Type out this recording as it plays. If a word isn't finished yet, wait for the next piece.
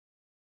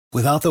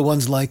Without the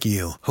ones like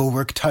you, who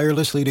work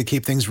tirelessly to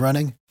keep things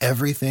running,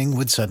 everything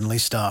would suddenly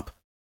stop.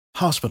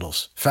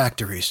 Hospitals,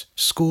 factories,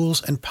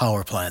 schools, and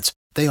power plants,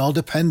 they all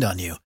depend on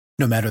you.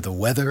 No matter the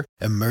weather,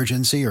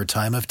 emergency, or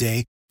time of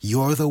day,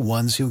 you're the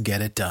ones who get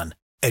it done.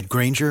 At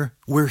Grainger,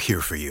 we're here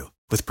for you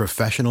with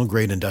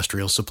professional-grade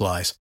industrial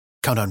supplies.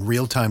 Count on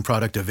real-time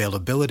product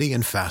availability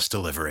and fast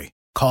delivery.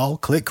 Call,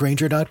 click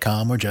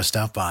Grainger.com, or just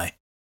stop by.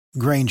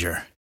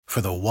 Grainger, for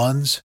the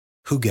ones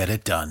who get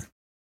it done.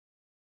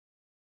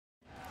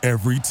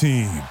 Every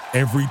team,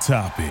 every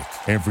topic,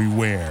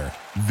 everywhere.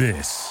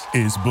 This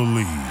is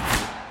Believe.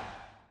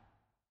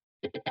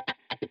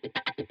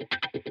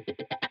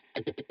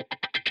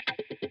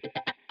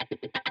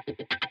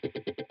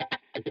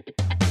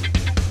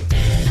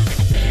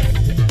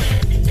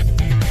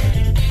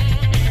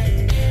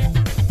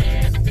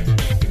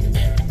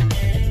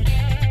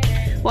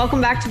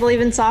 Welcome back to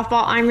Believe in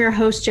Softball. I'm your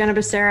host, Jenna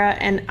Becerra,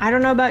 and I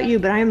don't know about you,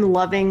 but I am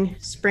loving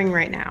spring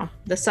right now.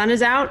 The sun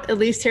is out, at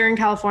least here in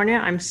California.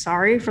 I'm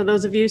sorry for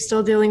those of you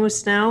still dealing with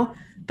snow,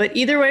 but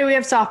either way, we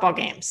have softball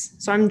games.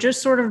 So I'm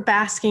just sort of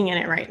basking in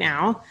it right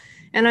now.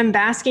 And I'm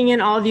basking in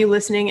all of you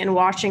listening and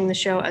watching the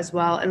show as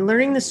well and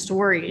learning the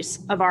stories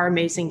of our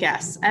amazing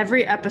guests.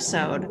 Every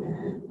episode,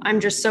 I'm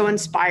just so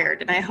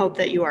inspired, and I hope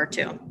that you are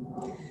too.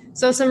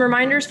 So some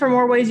reminders for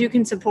more ways you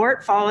can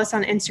support. Follow us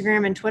on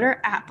Instagram and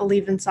Twitter at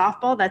Believe in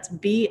Softball. That's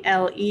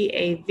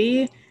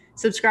BLEAV.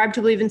 Subscribe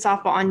to Believe in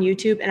Softball on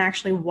YouTube and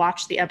actually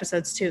watch the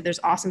episodes too. There's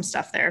awesome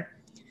stuff there.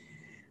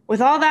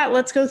 With all that,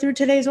 let's go through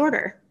today's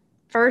order.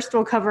 First,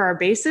 we'll cover our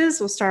bases.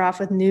 We'll start off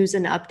with news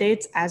and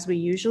updates as we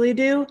usually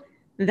do.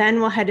 Then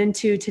we'll head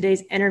into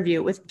today's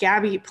interview with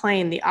Gabby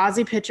Plain, the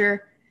Aussie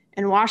pitcher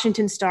and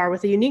Washington star,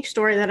 with a unique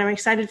story that I'm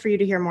excited for you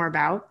to hear more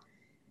about.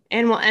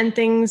 And we'll end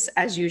things,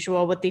 as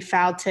usual, with the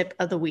foul tip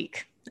of the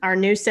week, our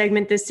new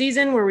segment this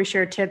season where we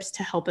share tips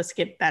to help us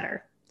get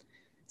better.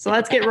 So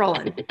let's get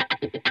rolling.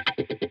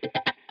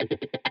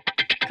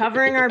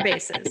 Covering our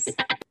bases.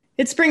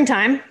 It's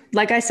springtime,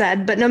 like I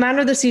said, but no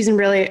matter the season,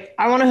 really,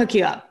 I want to hook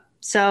you up.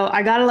 So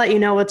I got to let you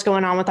know what's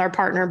going on with our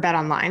partner,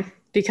 BetOnline,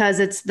 because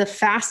it's the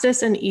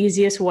fastest and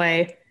easiest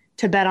way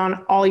to bet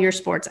on all your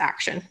sports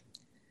action.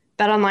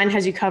 BetOnline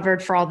has you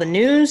covered for all the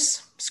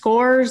news,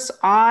 scores,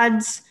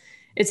 odds.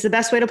 It's the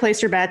best way to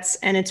place your bets,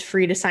 and it's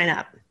free to sign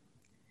up.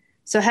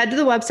 So head to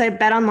the website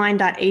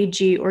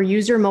betonline.ag or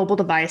use your mobile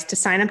device to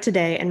sign up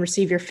today and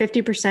receive your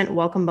 50%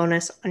 welcome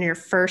bonus on your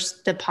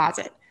first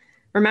deposit.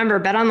 Remember,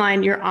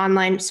 BetOnline, your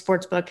online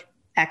sportsbook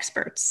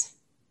experts.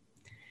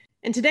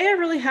 And today I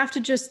really have to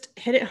just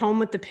hit it home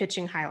with the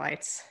pitching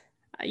highlights.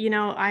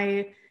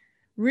 I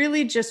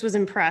really just was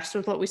impressed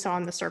with what we saw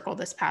in the circle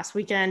this past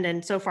weekend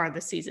and so far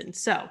this season.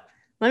 So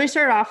let me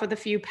start off with a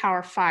few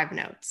Power 5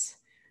 notes.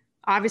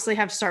 Obviously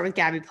have to start with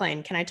Gabby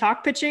Plain. Can I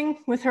talk pitching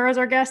with her as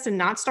our guest and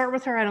not start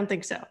with her? I don't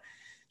think so.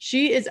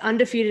 She is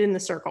undefeated in the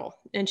circle,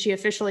 and she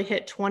officially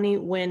hit 20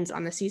 wins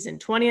on the season,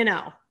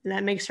 20-0. And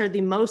that makes her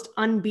the most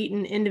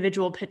unbeaten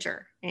individual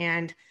pitcher.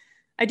 And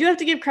I do have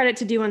to give credit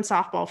to D1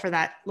 Softball for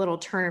that little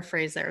turn of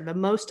phrase there, the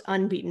most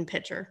unbeaten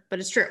pitcher, but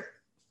it's true.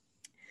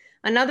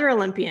 Another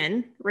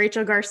Olympian,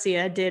 Rachel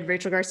Garcia, did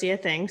Rachel Garcia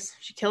things.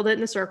 She killed it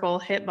in the circle,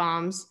 hit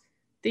bombs,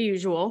 the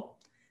usual.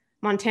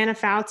 Montana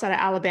Fouts out of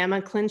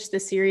Alabama clinched the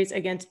series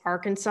against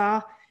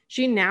Arkansas.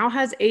 She now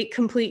has 8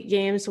 complete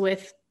games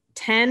with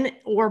 10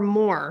 or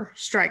more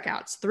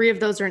strikeouts. 3 of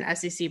those are in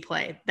SEC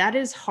play. That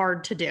is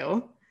hard to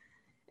do.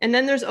 And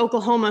then there's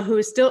Oklahoma, who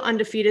is still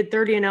undefeated,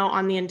 30-0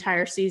 on the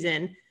entire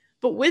season.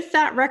 But with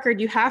that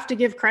record, you have to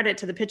give credit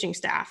to the pitching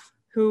staff,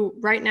 who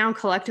right now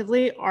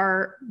collectively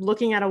are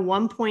looking at a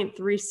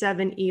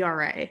 1.37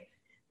 ERA,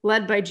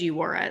 led by G.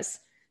 Juarez.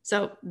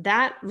 So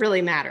that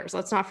really matters.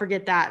 Let's not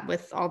forget that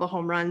with all the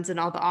home runs and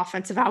all the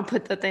offensive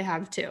output that they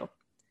have too.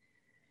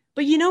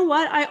 But you know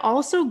what? I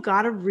also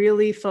got to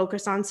really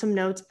focus on some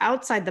notes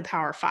outside the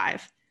Power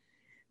 5.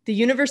 The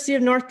University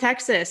of North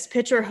Texas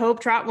pitcher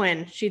Hope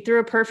Trotwin, she threw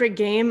a perfect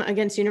game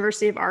against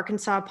University of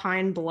Arkansas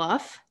Pine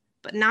Bluff.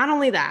 But not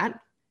only that,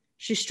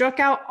 she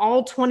struck out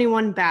all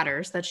 21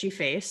 batters that she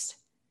faced.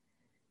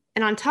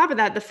 And on top of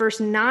that, the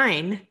first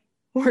 9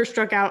 were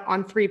struck out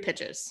on 3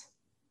 pitches.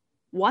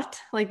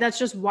 What? Like, that's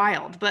just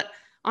wild. But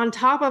on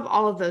top of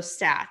all of those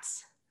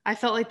stats, I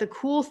felt like the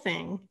cool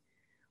thing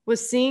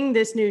was seeing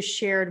this news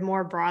shared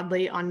more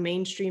broadly on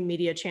mainstream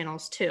media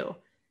channels too.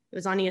 It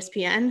was on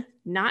ESPN,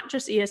 not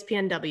just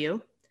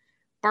ESPNW.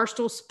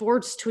 Barstool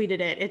Sports tweeted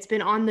it. It's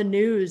been on the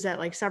news at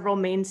like several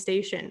main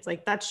stations.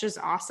 Like, that's just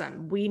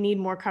awesome. We need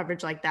more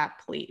coverage like that,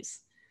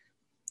 please.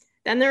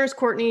 Then there's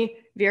Courtney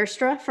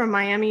Vierstra from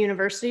Miami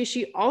University.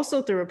 She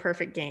also threw a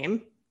perfect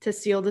game to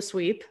seal the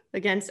sweep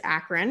against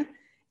Akron.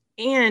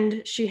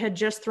 And she had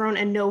just thrown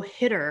a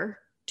no-hitter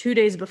 2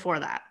 days before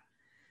that.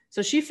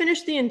 So she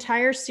finished the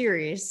entire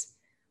series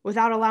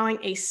without allowing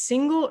a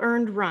single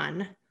earned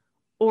run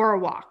or a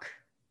walk.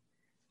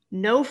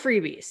 No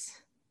freebies.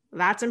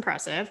 That's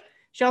impressive.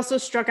 She also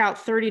struck out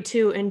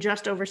 32 in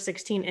just over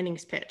 16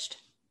 innings pitched.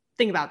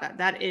 Think about that.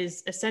 That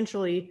is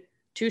essentially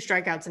 2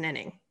 strikeouts an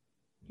inning.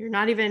 You're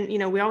not even,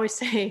 we always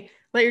say,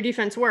 let your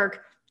defense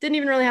work. Didn't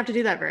even really have to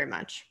do that very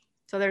much.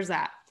 So there's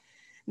that.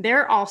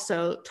 They're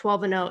also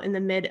 12-0 in the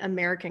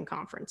Mid-American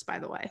Conference, by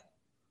the way.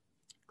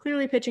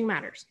 Clearly pitching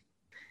matters.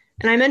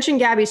 And I mentioned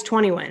Gabby's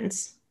 20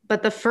 wins,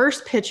 but the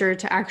first pitcher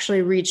to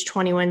actually reach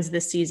 20 wins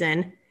this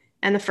season,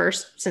 and the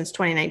first since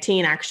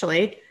 2019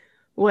 actually,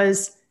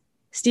 was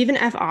Stephen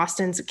F.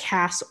 Austin's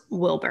Cass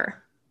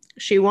Wilbur.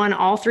 She won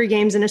all 3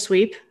 games in a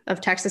sweep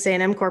of Texas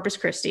A&M Corpus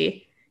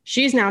Christi.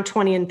 She's now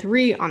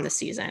 20-3 on the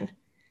season.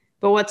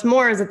 But what's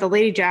more is that the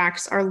Lady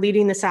Jacks are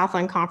leading the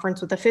Southland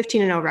Conference with a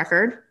 15-0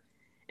 record,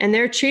 and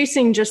they're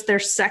chasing just their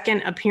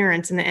second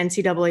appearance in the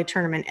NCAA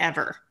tournament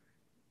ever.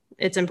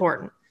 It's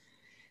important.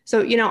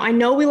 So, I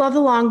know we love the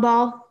long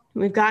ball.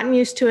 We've gotten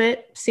used to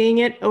it, seeing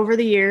it over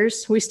the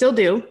years. We still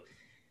do.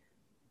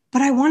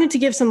 But I wanted to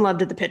give some love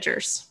to the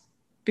pitchers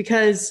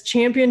because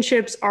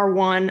championships are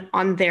won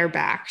on their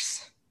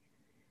backs.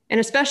 And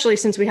especially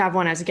since we have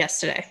one as a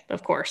guest today,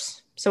 of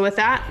course. So with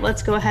that,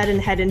 let's go ahead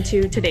and head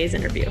into today's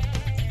interview.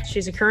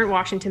 She's a current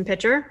Washington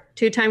pitcher,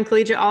 2-time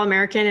collegiate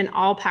All-American and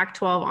all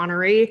Pac-12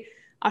 honoree,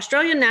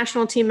 Australian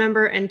national team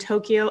member, and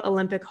Tokyo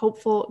Olympic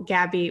hopeful,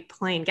 Gabby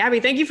Plain.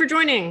 Gabby, thank you for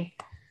joining.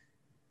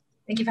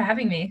 Thank you for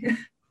having me.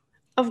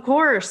 Of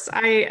course.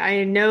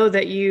 I know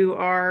that you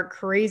are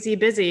crazy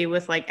busy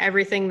with like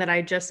everything that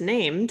I just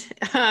named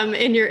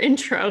in your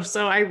intro.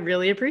 So I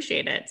really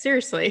appreciate it.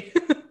 Seriously.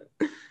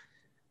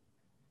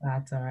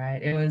 That's all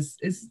right.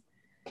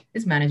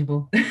 It's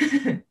manageable.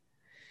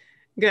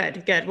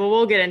 Good. Well,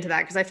 we'll get into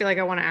that because I feel like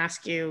I want to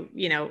ask you,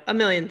 a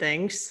million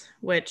things,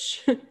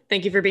 which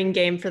thank you for being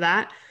game for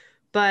that.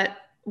 But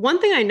one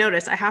thing I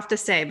noticed, I have to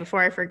say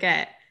before I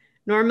forget,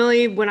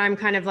 normally when I'm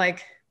kind of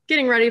like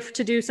getting ready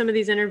to do some of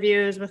these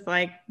interviews with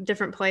like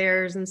different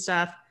players and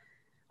stuff,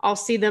 I'll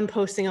see them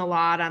posting a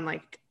lot on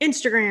like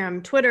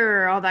Instagram,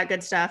 Twitter, all that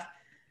good stuff.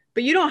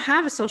 But you don't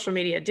have a social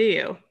media, do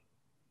you?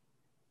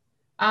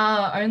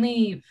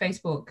 Only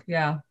Facebook.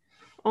 Yeah.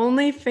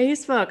 Only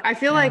Facebook. I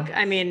feel like,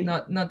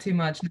 not too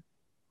much.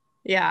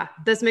 Yeah.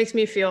 This makes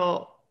me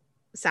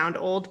sound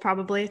old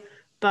probably,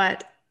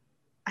 but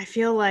I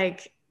feel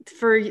like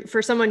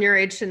for someone your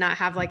age to not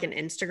have like an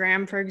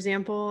Instagram, for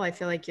example, I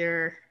feel like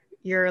you're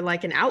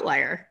like an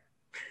outlier.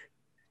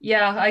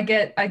 Yeah, I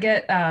get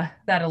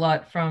that a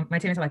lot from my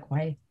teammates. I'm like,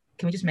 why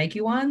can we just make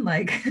you one?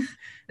 Like,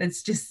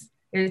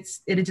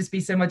 it'd just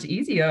be so much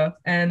easier.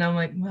 And I'm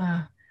like,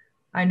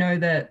 I know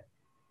that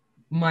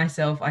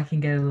myself, I can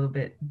get a little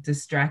bit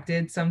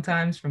distracted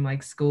sometimes from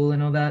like school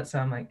and all that. So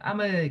I'm like, I'm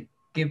gonna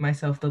give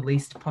myself the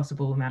least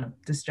possible amount of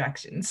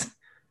distractions.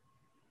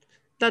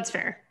 That's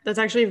fair. That's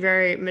actually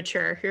very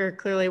mature. You're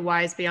clearly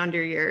wise beyond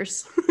your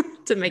years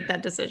to make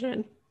that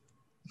decision.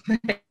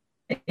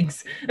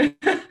 Thanks.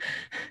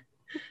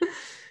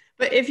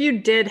 But if you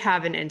did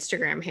have an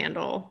Instagram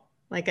handle,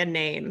 like a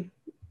name,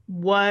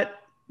 what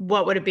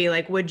would it be?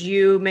 Like, would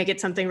you make it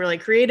something really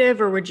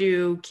creative or would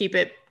you keep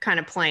it kind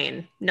of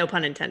plain? No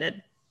pun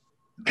intended.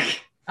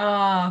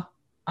 I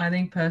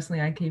think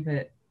personally I keep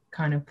it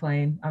kind of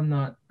plain. I'm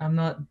not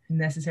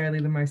necessarily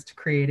the most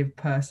creative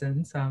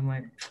person, so I'm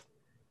like,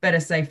 better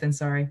safe than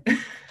sorry.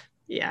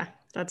 Yeah,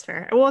 that's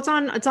fair. Well,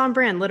 it's on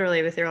brand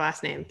literally with your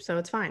last name, so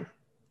it's fine.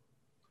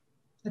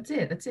 That's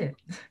it.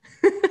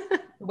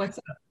 What's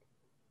up?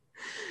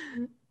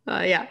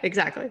 Yeah,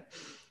 exactly.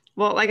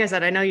 Well, like I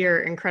said, I know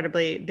you're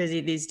incredibly busy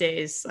these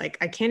days. Like,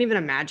 I can't even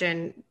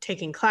imagine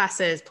taking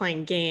classes,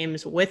 playing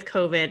games with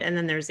COVID, and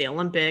then there's the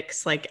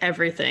Olympics, like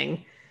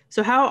everything.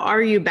 So how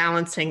are you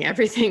balancing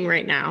everything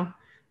right now?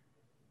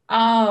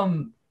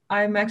 I'm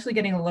actually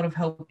getting a lot of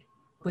help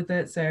with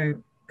it. So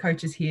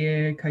coaches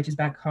here, coaches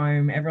back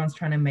home, everyone's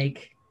trying to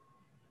make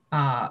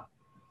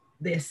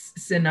this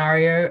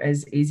scenario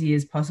as easy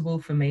as possible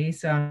for me.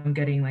 So I'm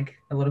getting like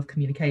a lot of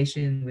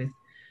communication with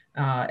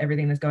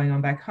everything that's going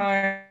on back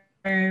home,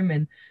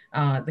 and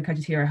the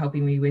coaches here are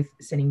helping me with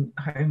sending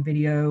home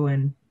video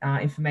and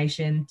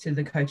information to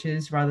the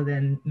coaches rather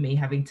than me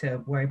having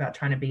to worry about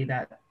trying to be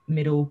that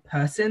middle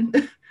person.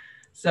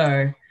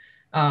 So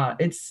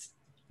it's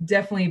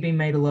definitely been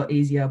made a lot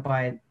easier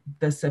by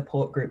the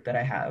support group that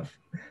I have.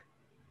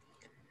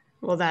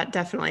 Well, that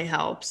definitely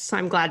helps.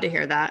 I'm glad to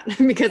hear that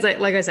because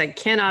like I said,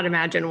 cannot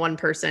imagine one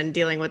person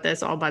dealing with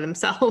this all by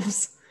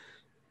themselves.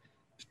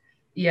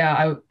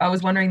 Yeah, I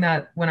was wondering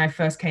that when I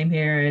first came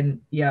here, and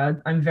yeah,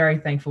 I'm very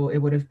thankful. It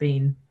would have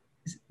been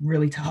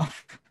really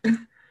tough.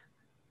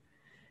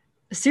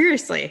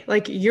 Seriously,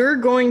 like you're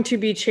going to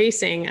be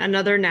chasing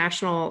another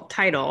national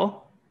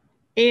title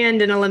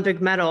and an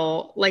Olympic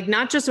medal, like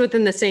not just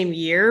within the same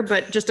year,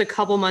 but just a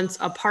couple months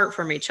apart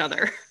from each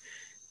other.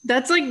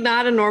 That's like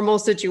not a normal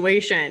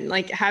situation.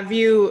 Like,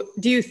 do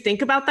you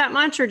think about that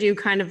much, or do you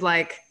kind of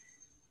like,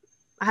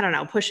 I don't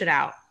know, push it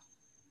out?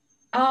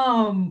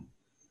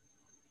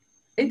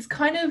 It's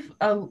kind of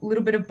a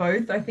little bit of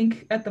both. I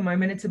think at the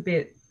moment it's a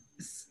bit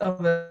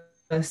of a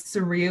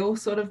surreal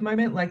sort of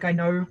moment. Like, I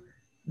know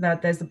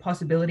that there's the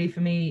possibility for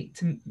me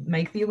to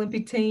make the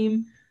Olympic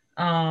team,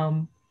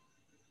 but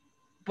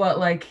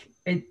like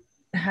it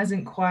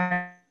hasn't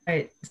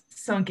quite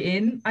sunk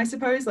in, I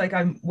suppose. Like,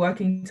 I'm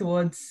working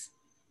towards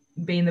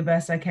being the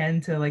best I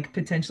can to like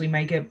potentially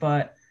make it,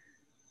 but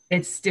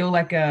it's still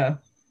like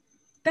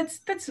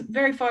that's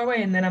very far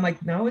away. And then I'm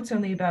like, no, it's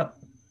only about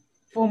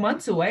 4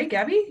 months away,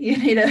 Gabby. You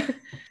need to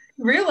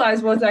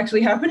realize what's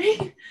actually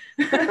happening.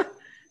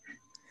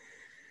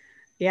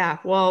 Yeah,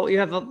 well, you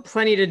have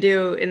plenty to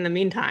do in the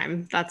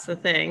meantime. That's the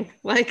thing.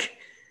 Like,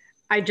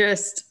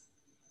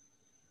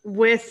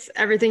 with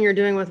everything you're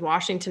doing with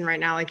Washington right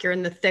now, like you're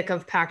in the thick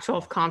of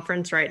Pac-12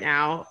 conference right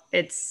now.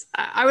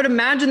 I would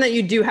imagine that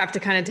you do have to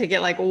kind of take it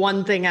like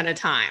one thing at a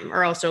time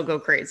or else you'll go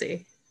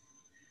crazy.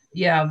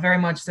 Yeah, very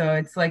much so.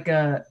 It's like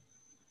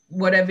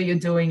whatever you're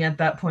doing at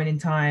that point in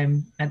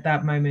time, at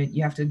that moment,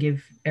 you have to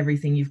give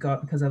everything you've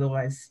got, because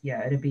otherwise,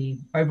 yeah, it'd be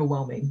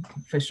overwhelming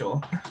for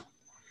sure.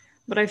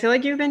 But I feel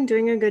like you've been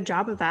doing a good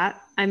job of that.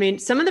 I mean,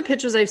 some of the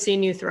pitches I've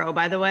seen you throw,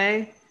 by the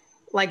way,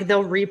 like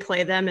they'll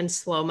replay them in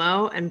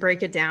slow-mo and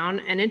break it down,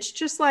 and it's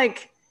just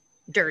like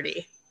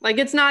dirty. Like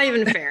it's not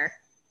even fair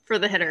for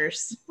the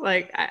hitters.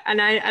 Like, I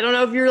don't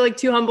know if you're like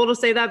too humble to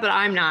say that, but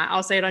I'm not.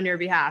 I'll say it on your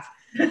behalf.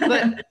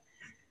 But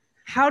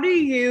how do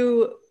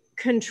you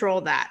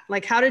control that?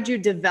 Like, how did you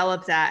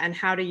develop that, and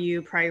how do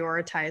you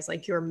prioritize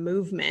like your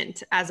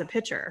movement as a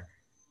pitcher?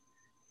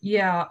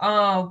 Yeah,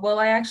 well,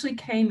 I actually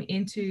came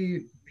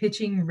into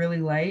pitching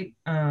really late.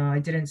 I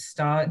didn't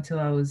start until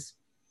I was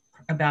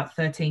about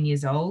 13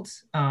 years old,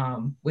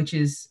 which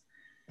is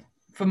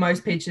for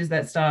most pitchers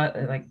that start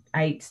at like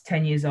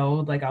 8-10 years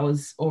old. Like I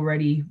was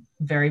already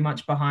very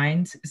much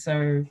behind.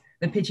 So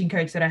the pitching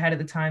coach that I had at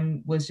the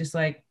time was just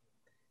like,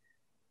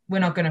 we're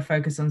not going to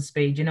focus on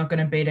speed. You're not going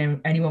to beat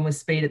anyone with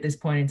speed at this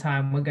point in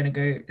time. We're going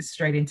to go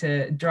straight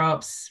into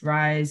drops,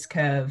 rise,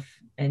 curve,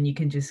 and you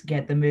can just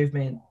get the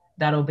movement.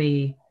 That'll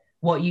be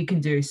what you can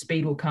do.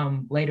 Speed will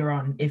come later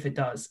on if it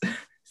does.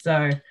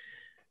 So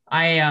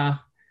I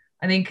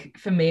think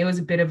for me, it was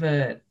a bit of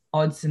a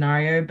odd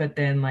scenario, but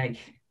then like,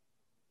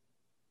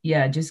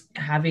 yeah, just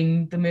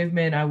having the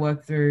movement, I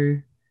worked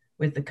through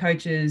with the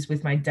coaches,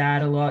 with my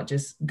dad a lot,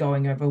 just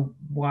going over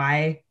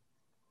why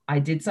I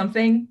did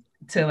something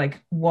to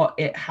like what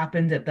it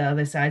happened at the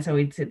other side. So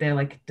we'd sit there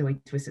like, do we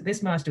twist it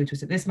this much? Do we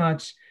twist it this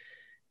much?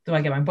 Do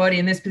I get my body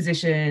in this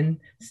position,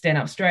 stand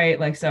up straight?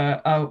 Like,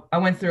 so I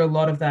went through a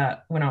lot of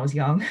that when I was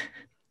young.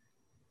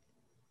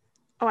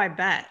 Oh, I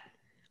bet.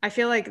 I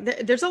feel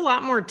like there's a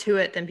lot more to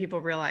it than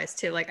people realize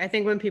too. Like, I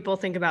think when people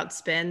think about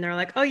spin, they're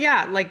like, oh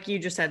yeah, like you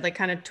just said, like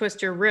kind of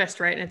twist your wrist,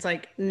 right? And it's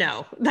like,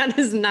 no, that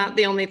is not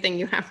the only thing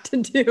you have to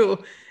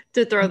do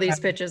to throw these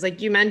pitches.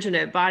 Like you mentioned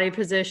it, body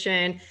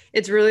position.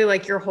 It's really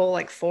like your whole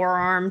like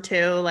forearm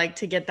too, like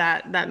to get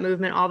that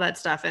movement, all that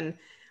stuff. And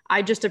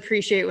I just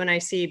appreciate when I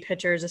see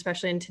pitchers,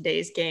 especially in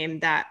today's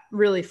game, that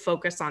really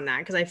focus on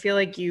that. Cause I feel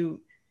like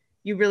you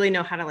really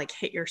know how to like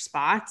hit your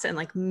spots and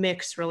like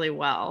mix really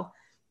well.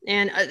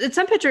 And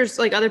some pitchers,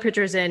 like other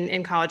pitchers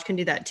in college, can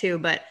do that too.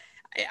 But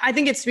I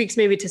think it speaks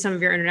maybe to some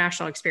of your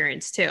international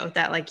experience too,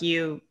 that like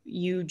you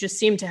just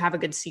seem to have a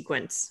good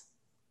sequence.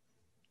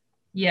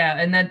 Yeah,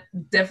 and that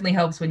definitely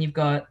helps when you've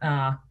got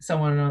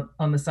someone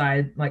on the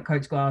side like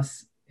Coach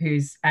Glass,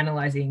 who's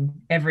analyzing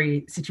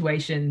every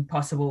situation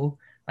possible.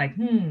 Like,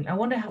 I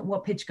wonder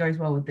what pitch goes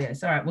well with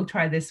this. All right, we'll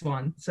try this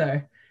one.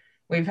 So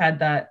we've had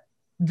that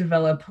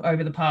develop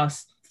over the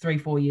past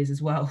 3-4 years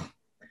as well.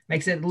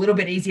 Makes it a little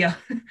bit easier.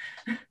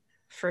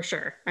 For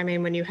sure. I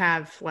mean, when you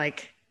have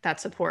like that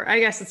support, I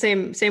guess the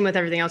same with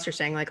everything else you're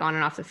saying, like on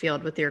and off the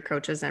field with your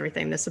coaches and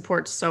everything, the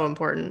support's so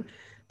important.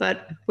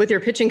 But with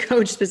your pitching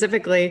coach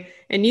specifically,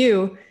 and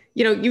you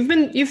know,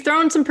 you've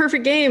thrown some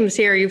perfect games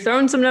here. You've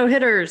thrown some no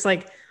hitters.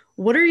 Like,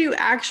 what are you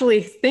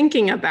actually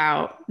thinking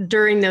about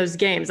during those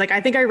games? Like,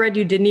 I think I read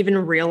you didn't even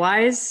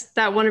realize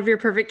that one of your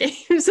perfect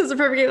games was a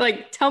perfect game.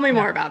 Like, tell me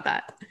more about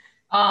that.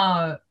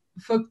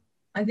 For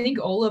I think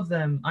all of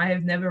them, I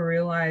have never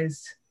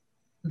realized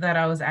that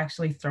I was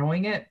actually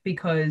throwing it,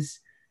 because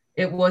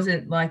it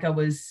wasn't like I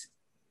was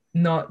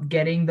not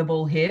getting the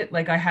ball hit.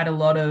 Like I had a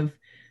lot of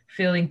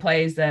fielding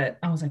plays that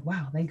I was like,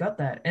 wow, they got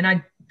that. And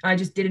I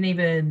just didn't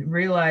even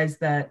realize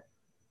that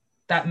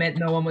meant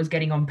no one was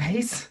getting on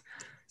base.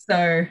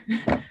 So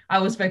I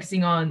was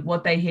focusing on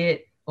what they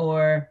hit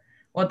or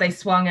what they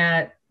swung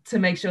at to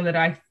make sure that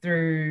I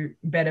threw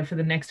better for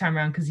the next time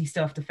around, because you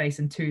still have to face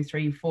them 2,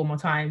 3, 4 more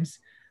times.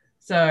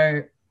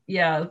 So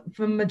yeah,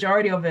 for the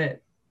majority of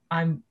it,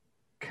 I'm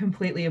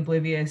completely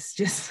oblivious,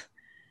 just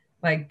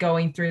like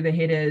going through the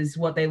hitters,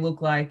 what they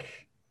look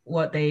like,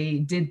 what they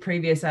did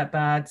previous at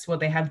bats, what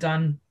they have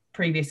done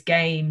previous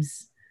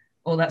games,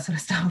 all that sort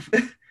of stuff.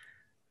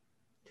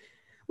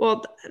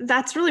 Well,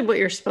 that's really what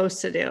you're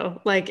supposed to do.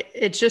 Like,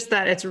 it's just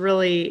that it's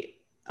really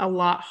a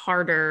lot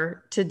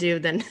harder to do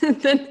than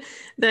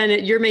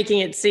you're making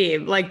it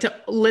seem. Like, to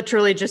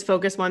literally just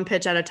focus one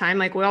pitch at a time.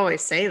 Like, we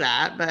always say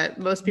that, but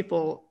most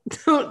people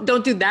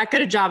don't do that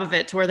good a job of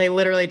it, to where they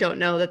literally don't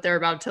know that they're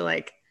about to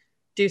like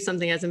do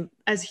something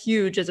as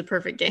huge as a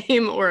perfect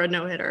game or a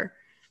no hitter.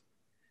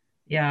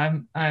 Yeah,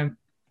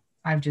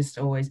 I've just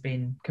always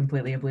been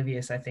completely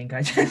oblivious. I think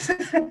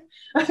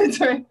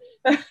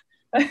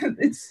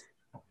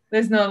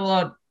there's not a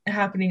lot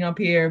happening up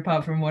here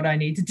apart from what I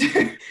need to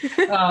do.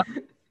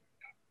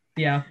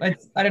 yeah,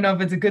 I don't know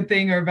if it's a good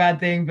thing or a bad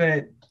thing,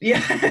 but yeah.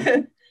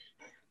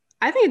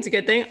 I think it's a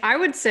good thing. I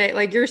would say,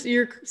 like, you're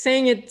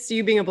saying it's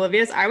you being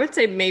oblivious. I would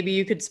say maybe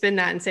you could spin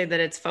that and say that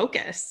it's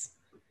focus,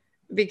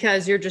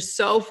 because you're just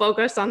so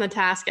focused on the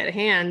task at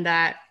hand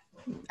that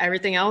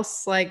everything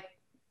else, like,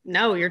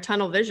 no, you're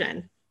tunnel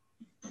vision.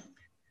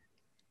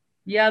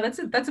 Yeah, that's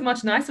a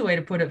much nicer way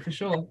to put it for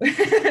sure.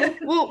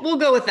 We'll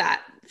go with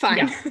that. Fine.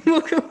 Yeah.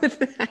 We'll go with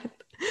that.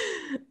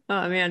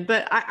 Oh man.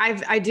 But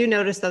I do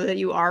notice though that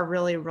you are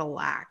really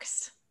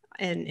relaxed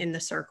in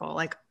the circle,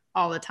 like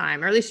all the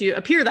time, or at least you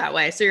appear that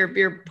way. So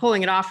you're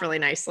pulling it off really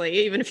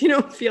nicely, even if you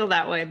don't feel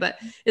that way. But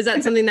is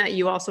that something that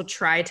you also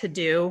try to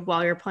do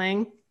while you're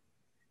playing?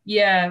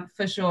 Yeah,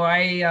 for sure.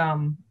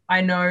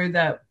 I know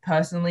that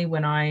personally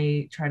when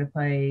I try to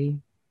play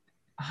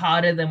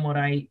harder than what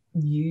I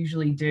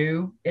usually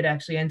do, it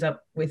actually ends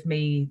up with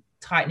me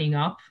tightening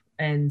up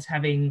and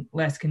having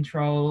less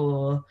control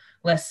or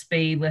less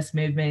speed, less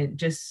movement,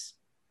 just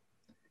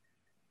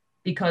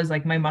because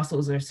like my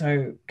muscles are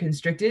so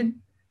constricted.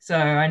 So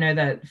I know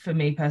that for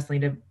me personally,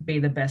 to be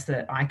the best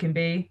that I can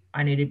be,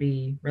 I need to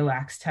be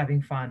relaxed,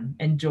 having fun,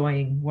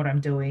 enjoying what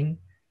I'm doing.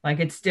 Like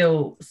it's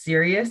still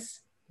serious,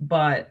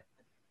 but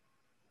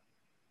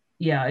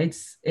yeah,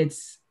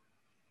 it's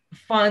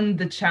fun,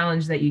 the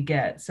challenge that you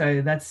get.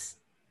 So that's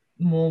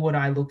more what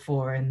I look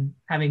for, and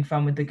having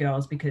fun with the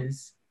girls,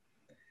 because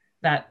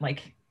that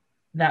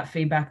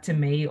feedback to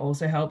me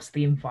also helps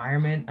the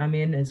environment I'm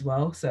in as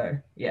well. So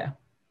yeah.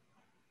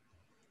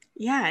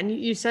 Yeah. And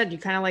you said you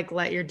kind of like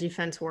let your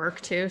defense work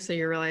too. So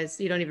you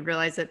don't even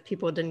realize that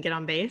people didn't get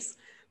on base.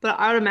 But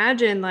I would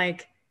imagine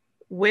like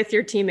with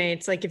your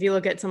teammates, like if you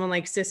look at someone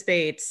like Sis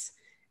Bates,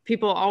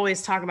 people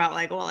always talk about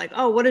like, well, like,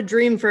 oh, what a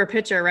dream for a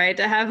pitcher, right?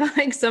 To have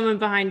like someone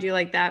behind you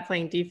like that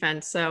playing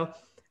defense. So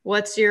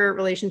what's your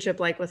relationship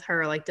like with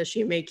her? Like, does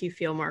she make you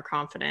feel more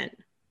confident?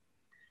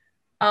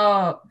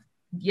 Oh,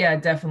 yeah,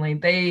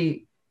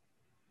 definitely.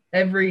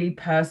 Every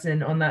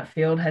person on that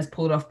field has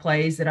pulled off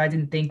plays that I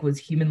didn't think was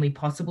humanly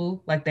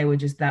possible. Like they were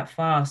just that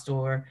fast,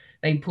 or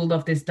they pulled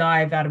off this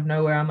dive out of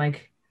nowhere. I'm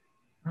like,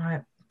 all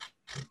right,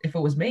 if it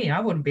was me,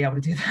 I wouldn't be able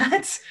to do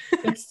that.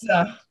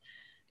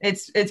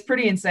 It's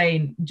pretty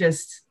insane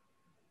just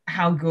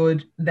how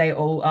good they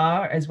all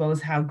are, as well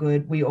as how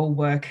good we all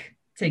work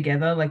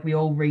together. Like we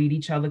all read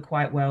each other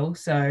quite well.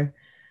 So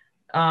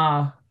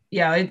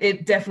yeah,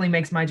 it definitely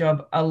makes my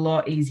job a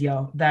lot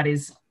easier. That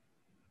is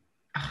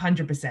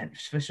 100%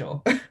 for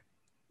sure.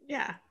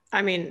 Yeah.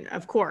 I mean,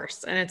 of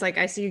course. And it's like,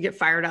 I see you get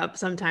fired up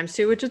sometimes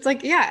too, which it's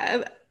like,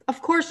 yeah,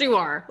 of course you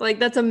are. Like,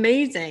 that's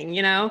amazing.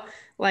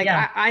 Like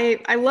Yeah.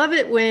 I love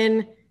it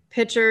when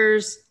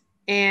pitchers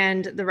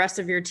and the rest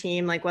of your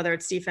team, like whether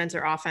it's defense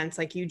or offense,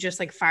 like you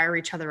just like fire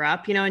each other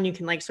up, and you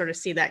can like sort of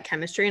see that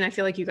chemistry. And I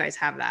feel like you guys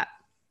have that.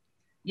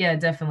 Yeah,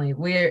 definitely.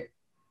 We're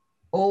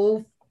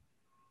all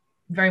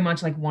very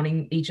much like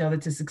wanting each other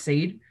to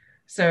succeed.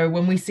 So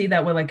when we see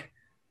that, we're like,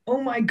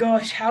 oh my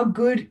gosh, how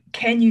good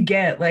can you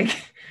get?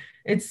 Like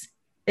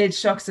it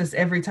shocks us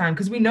every time,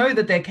 because we know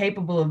that they're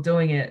capable of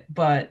doing it,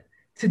 but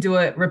to do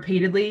it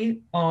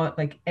repeatedly on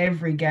like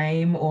every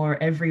game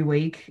or every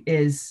week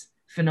is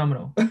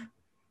phenomenal.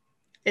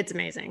 It's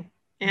amazing.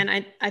 And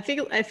I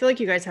feel like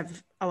you guys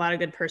have a lot of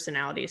good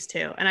personalities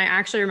too. And I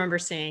actually remember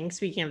saying,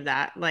 speaking of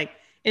that, like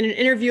in an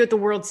interview at the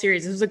World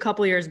Series, this was a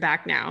couple years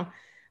back now,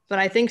 but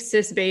I think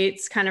Sis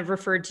Bates kind of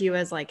referred to you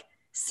as like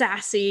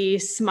sassy,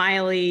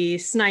 smiley,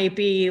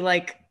 snipey,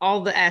 like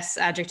all the S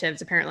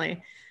adjectives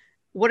apparently.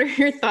 What are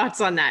your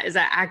thoughts on that? Is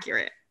that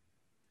accurate?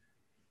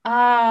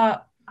 I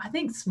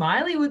think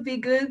smiley would be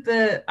good,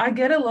 but I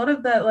get a lot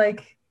of that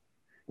like,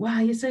 wow,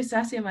 you're so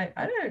sassy. I'm like,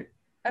 I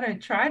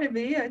don't try to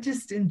be. I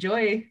just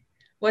enjoy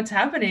what's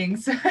happening.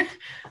 So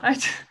I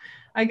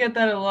I get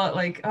that a lot,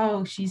 like,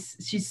 oh, she's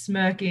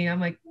smirking. I'm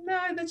like, no,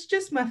 that's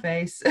just my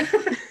face.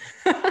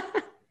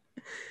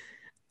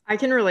 I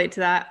can relate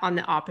to that on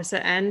the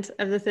opposite end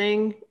of the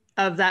thing,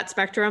 of that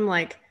spectrum.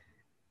 Like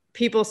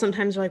people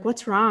sometimes are like,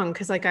 what's wrong?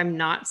 Cause like I'm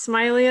not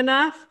smiley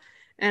enough.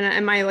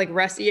 And my like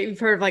you've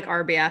heard of like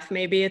RBF,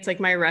 maybe it's like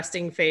my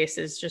resting face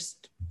is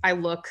just, I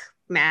look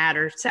mad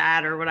or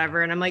sad or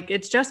whatever. And I'm like,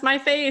 it's just my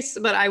face.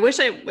 But I wish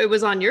it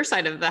was on your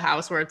side of the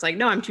house where it's like,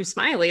 no, I'm too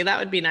smiley. That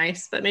would be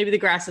nice. But maybe the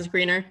grass is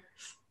greener.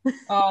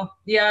 Oh,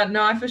 yeah,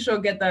 no, I for sure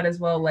get that as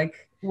well.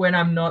 Like when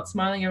I'm not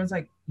smiling, I was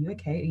like, you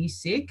okay? Are you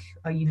sick?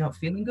 Are you not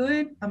feeling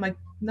good? I'm like,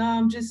 no,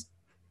 I'm just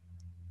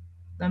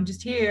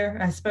here,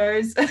 I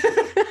suppose.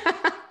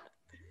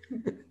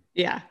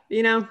 Yeah.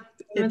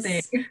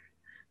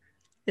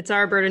 It's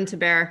our burden to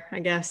bear, I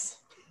guess.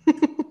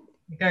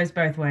 It goes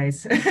both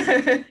ways.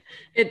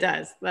 It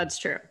does. That's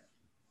true.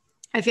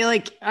 I feel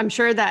like I'm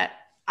sure that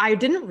I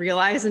didn't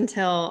realize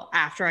until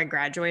after I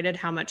graduated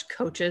how much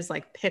coaches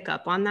like pick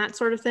up on that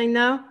sort of thing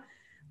though.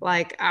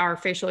 Like our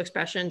facial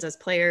expressions as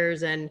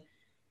players, and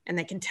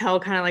they can tell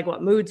kind of like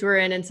what moods we're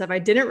in and stuff. I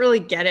didn't really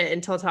get it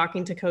until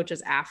talking to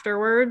coaches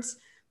afterwards,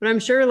 but I'm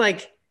sure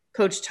like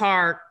Coach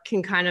Tar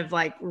can kind of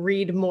like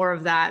read more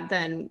of that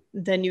than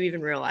you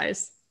even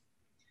realize.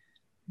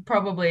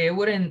 Probably. It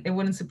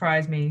wouldn't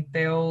surprise me.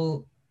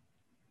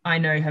 I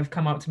know have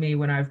come up to me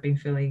when I've been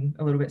feeling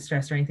a little bit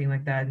stressed or anything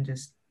like that, and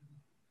just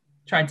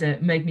tried to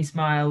make me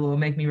smile or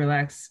make me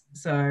relax.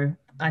 So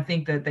I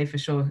think that they for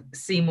sure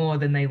see more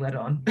than they let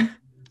on.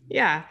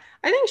 Yeah.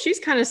 I think she's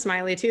kind of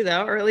smiley too,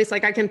 though, or at least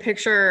like I can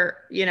picture,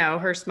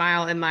 her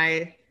smile in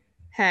my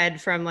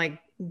head from like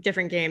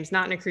different games,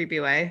 not in a creepy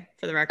way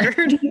for the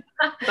record,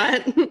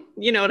 but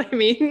you know what I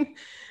mean?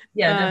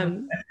 Yeah.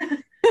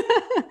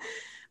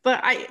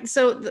 But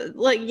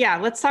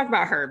let's talk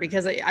about her,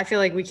 because I feel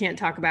like we can't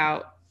talk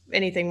about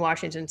anything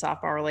Washington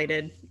softball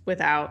related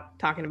without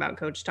talking about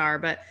Coach Tar.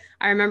 But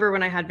I remember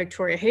when I had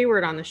Victoria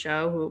Hayward on the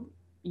show, who,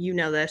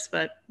 this,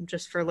 but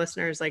just for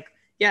listeners, like,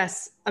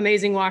 yes,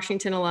 amazing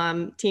Washington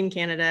alum, Team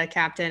Canada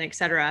captain,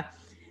 etc.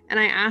 And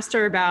I asked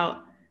her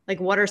about like,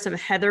 what are some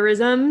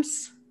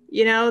Heatherisms,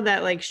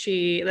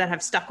 that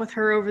have stuck with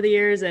her over the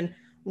years. And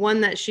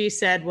one that she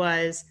said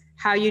was,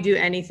 how you do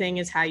anything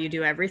is how you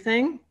do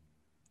everything.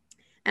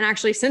 And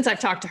actually, since I've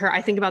talked to her,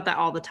 I think about that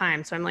all the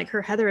time. So I'm like,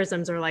 her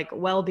Heatherisms are like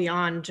well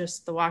beyond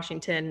just the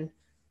Washington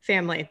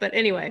family. But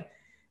anyway,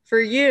 for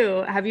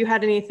you, have you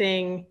had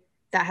anything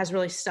that has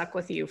really stuck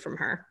with you from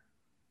her?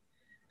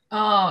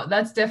 Oh,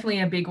 that's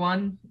definitely a big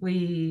one.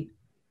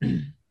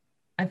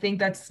 I think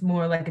that's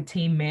more like a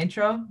team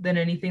mantra than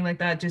anything like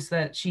that, just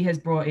that she has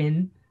brought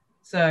in.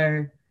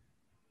 So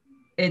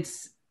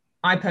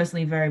I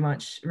personally very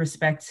much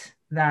respect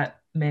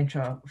that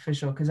mantra for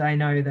sure, because I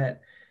know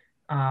that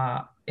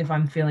if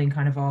I'm feeling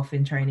kind of off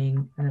in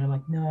training, and then I'm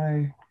like,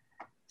 no,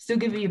 still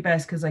give it your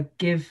best, because like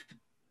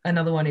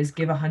another one is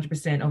give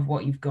 100% of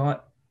what you've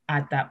got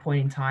at that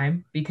point in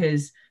time,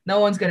 because no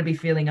one's going to be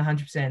feeling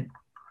 100%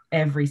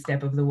 every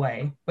step of the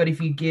way. But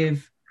if you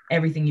give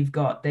everything you've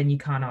got, then you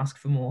can't ask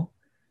for more.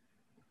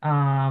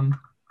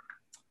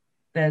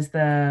 There's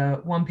the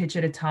one pitch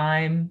at a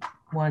time,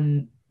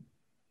 one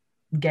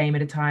game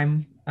at a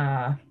time,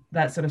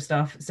 that sort of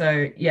stuff.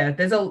 So yeah,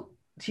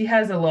 she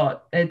has a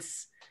lot.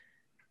 It's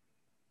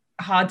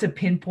hard to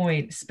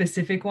pinpoint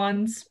specific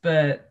ones,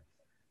 but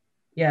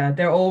yeah,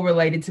 they're all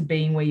related to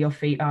being where your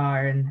feet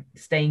are and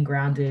staying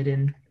grounded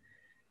and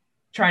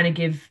trying to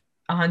give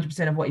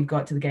 100% of what you've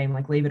got to the game,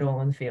 like leave it all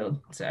on the field.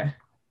 So,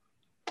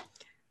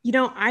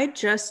 I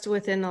just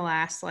within the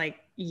last like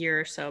year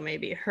or so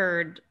maybe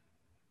heard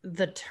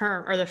the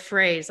term or the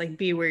phrase like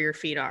be where your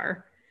feet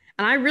are.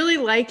 And I really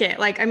like it.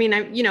 Like, I mean,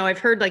 I've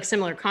heard like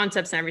similar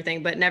concepts and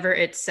everything, but never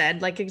it's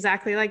said like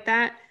exactly like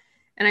that.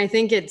 And I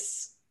think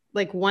it's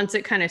like, once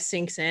it kind of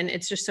sinks in,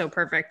 it's just so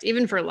perfect,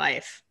 even for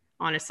life,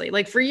 honestly.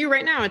 Like for you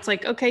right now, it's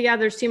like, okay, yeah,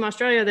 there's Team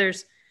Australia.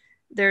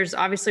 There's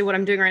obviously what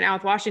I'm doing right now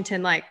with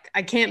Washington. Like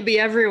I can't be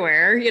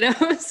everywhere,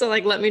 So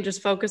like, let me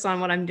just focus on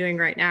what I'm doing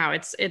right now.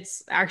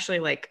 It's actually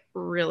like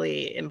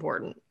really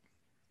important.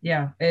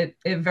 Yeah, it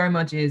very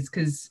much is,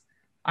 because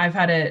I've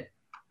had it,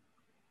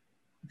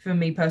 for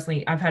me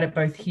personally, I've had it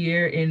both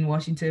here in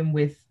Washington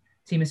with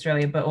Team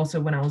Australia, but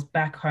also when I was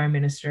back home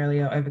in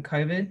Australia over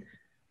COVID,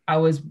 I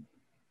was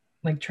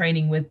like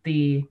training with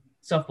the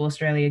Softball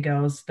Australia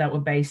girls that were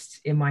based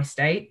in my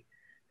state,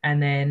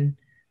 and then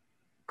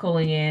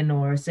calling in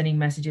or sending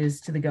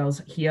messages to the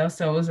girls here.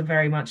 So it was a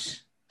very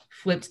much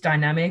flipped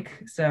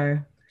dynamic. So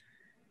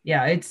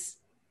yeah, it's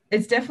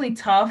definitely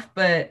tough,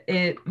 but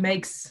it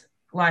makes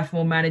life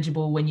more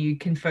manageable when you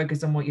can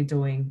focus on what you're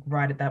doing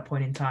right at that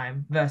point in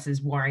time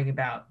versus worrying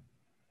about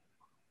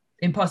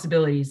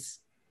impossibilities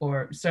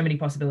or so many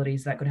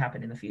possibilities that could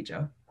happen in the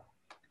future.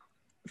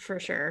 For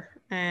sure.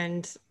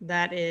 And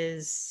that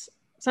is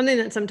something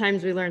that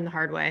sometimes we learn the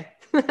hard way.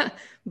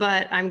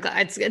 But I'm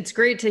glad it's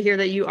great to hear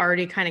that you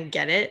already kind of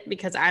get it,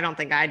 because I don't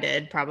think I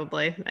did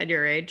probably at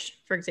your age,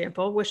 for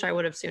example. Wish I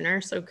would have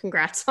sooner. So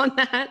congrats on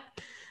that.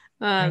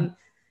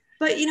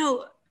 But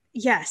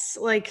yes,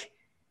 like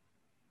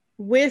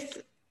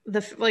with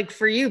like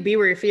for you, be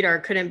where your feet are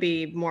couldn't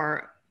be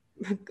more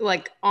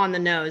like on the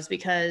nose,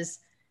 because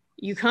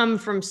you come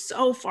from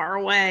so far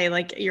away.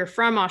 Like you're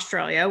from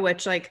Australia,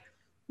 which like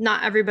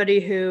not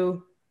everybody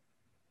who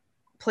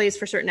plays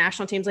for certain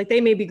national teams, like they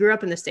maybe grew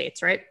up in the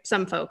States, right?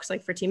 Some folks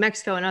like for Team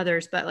Mexico and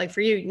others, but like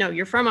for you, no,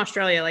 you're from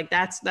Australia. Like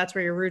that's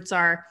where your roots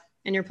are,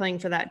 and you're playing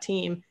for that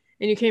team.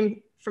 And you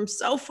came from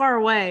so far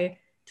away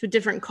to a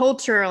different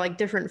culture, like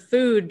different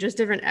food, just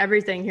different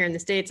everything here in the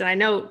States. And I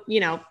know,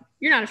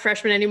 you're not a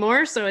freshman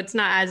anymore, so it's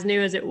not as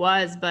new as it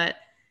was, but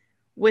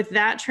with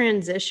that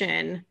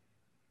transition,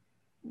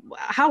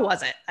 how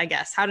was it, I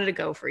guess? How did it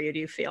go for you, do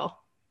you feel?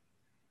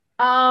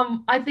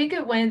 I think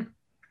it went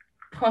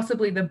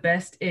possibly the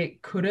best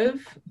it could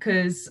have,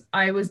 because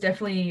I was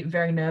definitely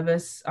very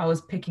nervous. I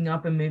was picking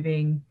up and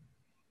moving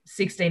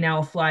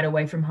 16-hour flight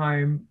away from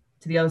home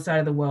to the other side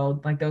of the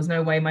world. Like there was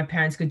no way my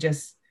parents could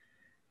just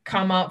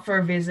come up for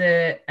a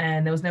visit,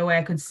 and there was no way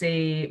I could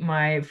see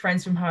my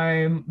friends from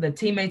home, the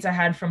teammates I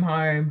had from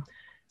home.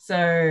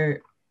 So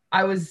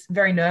I was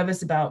very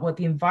nervous about what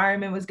the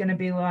environment was going to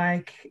be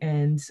like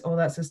and all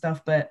that sort of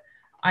stuff. But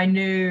I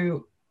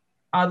knew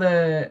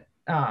other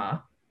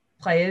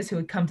players who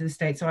had come to the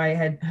States, so I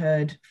had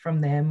heard from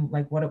them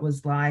like what it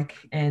was like.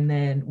 And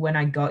then when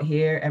I got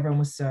here, everyone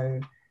was so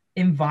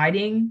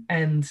inviting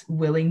and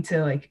willing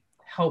to like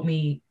helped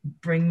me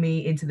bring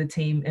me into the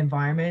team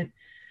environment.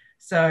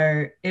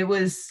 So it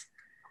was,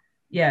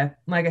 yeah,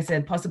 like I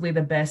said, possibly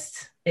the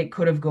best it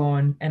could have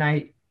gone.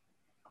 And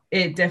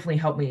it definitely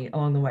helped me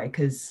along the way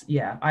because,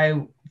 yeah,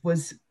 I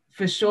was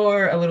for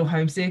sure a little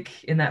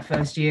homesick in that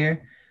first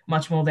year,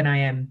 much more than I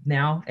am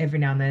now. Every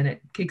now and then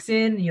it kicks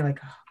in and you're like,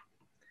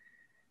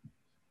 oh,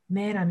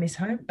 man, I miss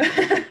home.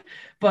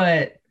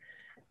 But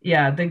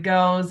yeah, the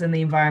girls and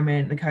the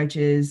environment, the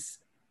coaches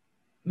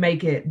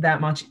make it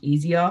that much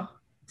easier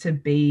to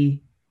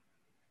be,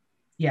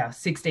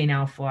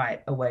 16-hour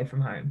flight away from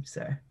home.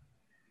 So,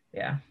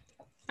 yeah.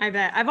 I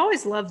bet. I've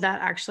always loved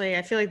that, actually.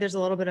 I feel like there's a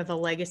little bit of a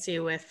legacy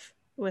with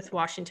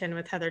Washington,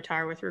 with Heather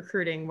Tarr, with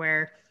recruiting,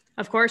 where,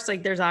 of course,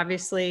 like there's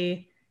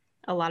obviously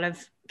a lot of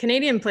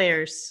Canadian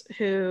players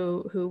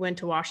who went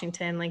to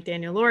Washington, like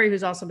Daniel Laurie,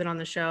 who's also been on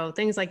the show,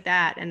 things like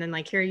that. And then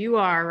like, here you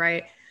are,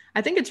 right?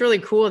 I think it's really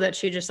cool that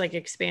she just like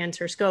expands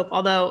her scope.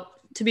 Although,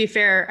 to be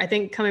fair, I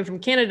think coming from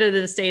Canada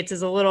to the States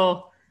is a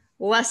little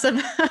less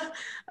of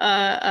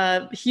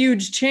a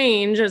huge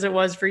change as it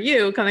was for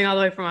you coming all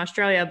the way from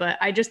Australia. But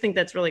I just think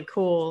that's really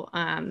cool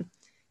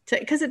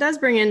because it does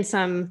bring in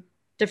some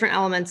different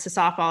elements to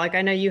softball. Like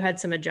I know you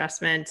had some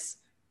adjustments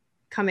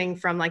coming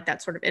from like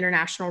that sort of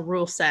international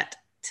rule set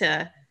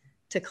to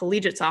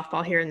collegiate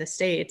softball here in the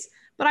States.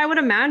 But I would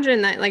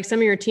imagine that like some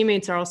of your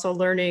teammates are also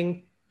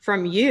learning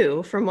from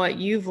you, from what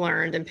you've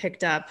learned and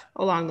picked up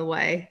along the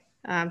way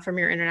from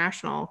your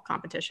international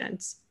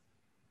competitions.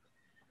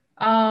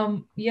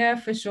 Yeah,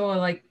 for sure.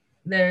 Like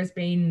there's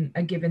been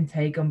a give and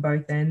take on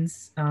both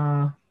ends.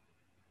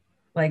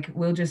 Like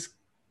we'll just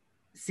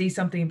see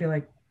something and be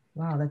like,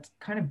 wow, that's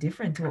kind of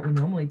different to what we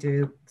normally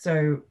do.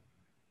 So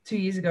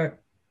 2.5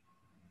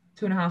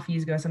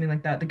 years ago, something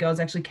like that, the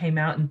girls actually came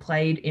out and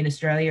played in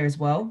Australia as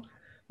well,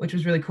 which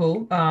was really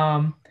cool.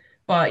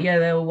 But yeah,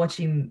 they were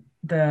watching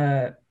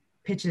the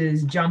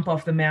pitchers jump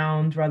off the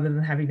mound rather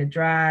than having to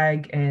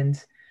drag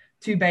and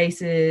 2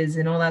 bases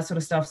and all that sort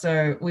of stuff.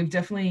 So we've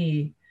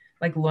definitely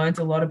like learned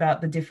a lot about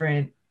the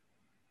different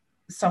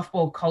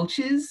softball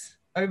cultures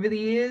over the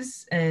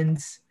years. And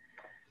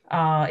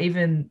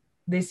even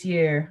this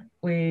year,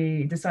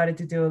 we decided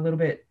to do a little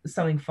bit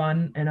something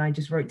fun. And I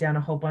just wrote down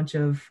a whole bunch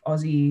of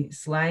Aussie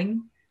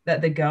slang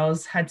that the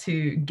girls had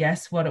to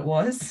guess what it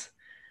was,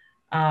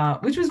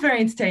 which was very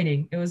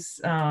entertaining. It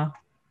was, I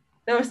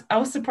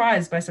was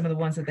surprised by some of the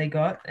ones that they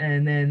got.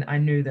 And then I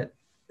knew that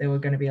there were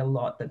going to be a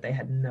lot that they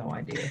had no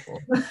idea for.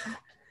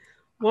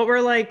 What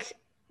were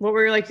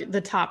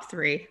the top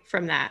 3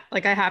 from that?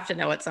 Like, I have to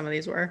know what some of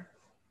these were.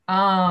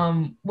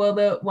 Well,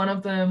 one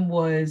of them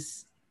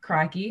was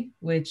crikey,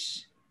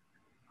 which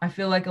I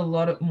feel like a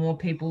lot more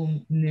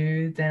people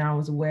knew than I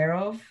was aware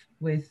of,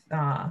 with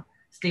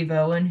Steve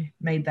Irwin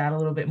made that a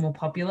little bit more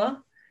popular.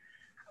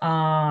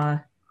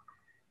 Another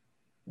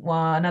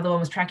one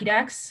was Tracky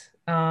Dax,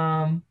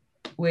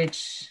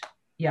 which,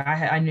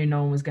 yeah, I knew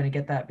no one was going to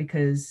get that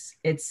because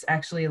it's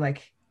actually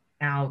like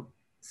our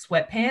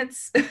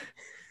sweatpants.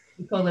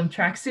 We call them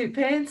tracksuit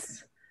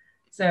pants.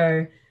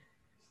 So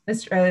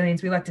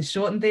Australians, we like to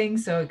shorten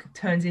things, so it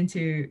turns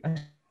into a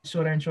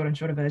shorter and shorter and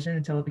shorter version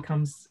until it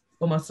becomes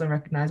almost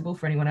unrecognizable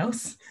for anyone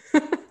else.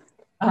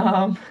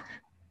 I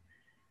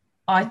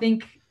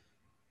think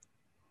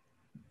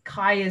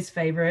Kaya's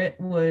favorite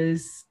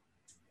was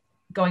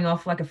going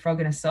off like a frog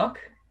in a sock.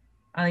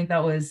 I think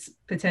that was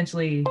a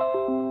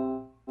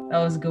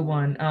good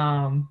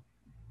one.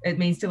 It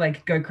means to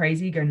like go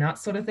crazy, go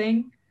nuts sort of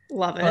thing.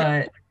 Love it.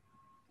 But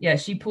yeah,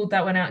 she pulled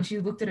that one out and she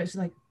looked at it. She's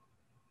like,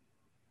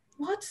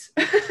 what?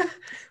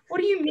 What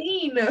do you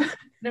mean? And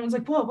everyone's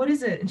like, what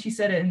is it? And she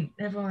said it and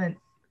everyone went,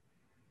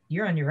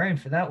 you're on your own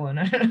for that one.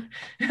 I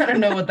don't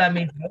know what that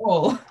means at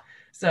all.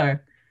 So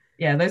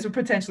yeah, those were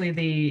potentially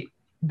the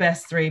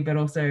best 3, but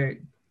also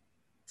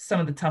some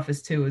of the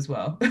toughest 2 as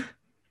well.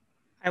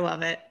 I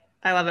love it.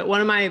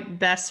 One of my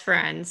best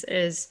friends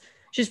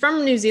she's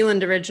from New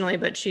Zealand originally,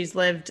 but she's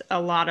lived a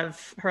lot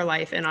of her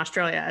life in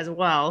Australia as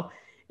well.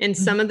 And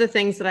some of the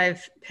things that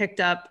I've picked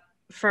up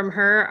from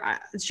her,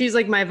 she's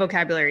like my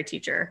vocabulary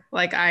teacher.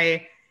 Like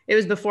it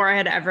was before I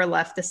had ever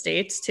left the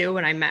States too,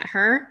 when I met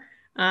her.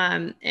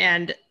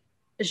 And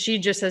she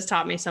just has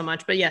taught me so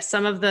much. But yes,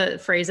 some of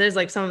the phrases,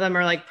 like some of them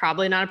are like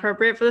probably not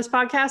appropriate for this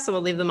podcast, so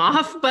we'll leave them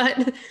off.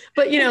 But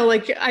you know,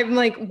 like I'm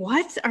like,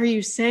 what are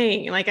you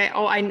saying? Like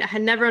I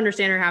had never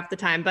understand her half the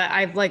time, but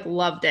I've like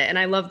loved it, and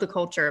I love the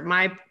culture.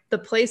 The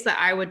place that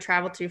I would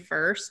travel to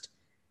first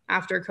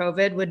after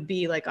COVID would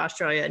be like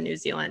Australia and New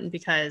Zealand,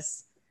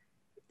 because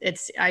it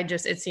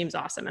seems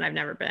awesome, and I've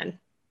never been.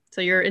 So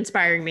you're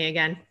inspiring me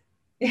again.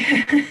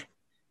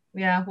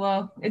 Yeah,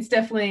 well, it's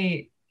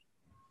definitely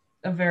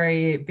a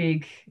very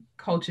big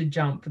culture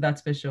jump,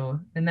 that's for sure.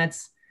 And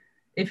that's,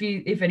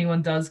 if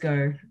anyone does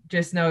go,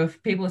 just know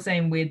if people are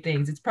saying weird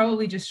things, it's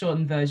probably just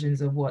shortened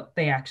versions of what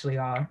they actually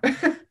are.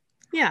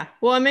 Yeah,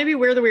 well, maybe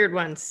we're the weird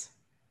ones,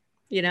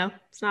 you know,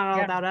 it's not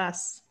all about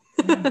us.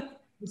 We'll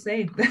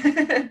see.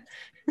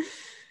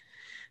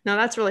 No,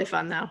 that's really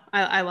fun though.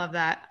 I love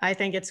that. I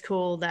think it's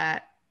cool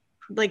that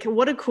like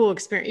what a cool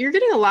experience. You're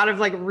getting a lot of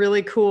like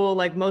really cool,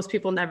 like most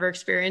people never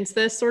experience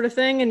this sort of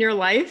thing in your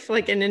life,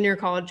 like and in your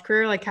college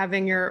career, like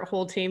having your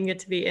whole team get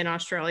to be in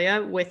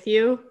Australia with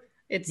you.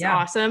 It's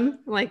awesome.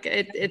 Like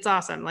it's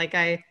awesome. Like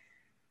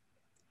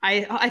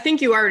I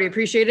think you already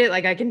appreciate it.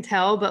 Like I can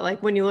tell, but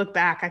like when you look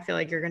back, I feel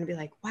like you're going to be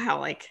like, wow,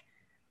 like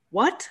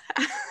what?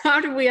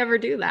 How did we ever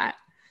do that?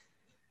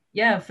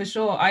 Yeah, for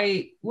sure.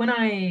 When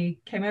I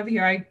came over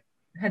here, I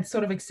had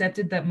sort of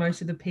accepted that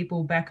most of the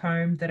people back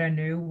home that I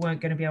knew weren't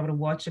going to be able to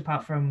watch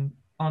apart from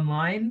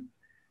online.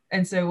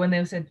 And so when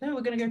they said, no,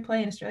 we're going to go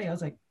play in Australia, I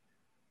was like,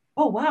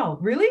 oh, wow,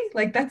 really?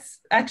 Like that's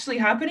actually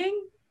happening?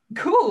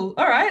 Cool.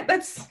 All right,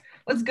 let's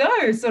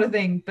go sort of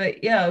thing.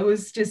 But yeah, it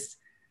was just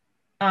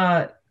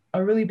a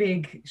really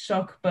big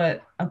shock,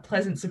 but a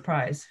pleasant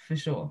surprise for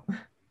sure.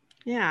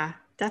 Yeah,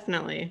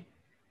 definitely.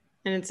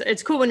 And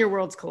it's cool when your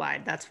worlds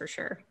collide. That's for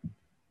sure.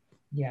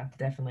 Yeah,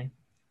 definitely.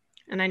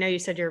 And I know you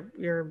said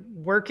you're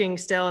working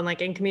still and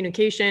like in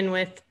communication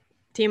with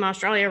Team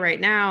Australia right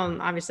now.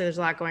 And obviously there's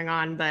a lot going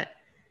on, but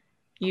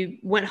you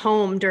went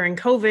home during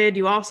COVID,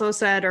 you also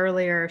said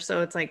earlier.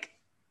 So it's like,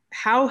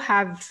 how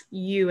have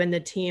you and the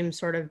team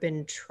sort of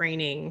been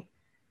training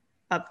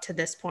up to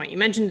this point? You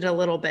mentioned it a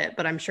little bit,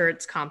 but I'm sure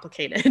it's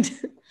complicated.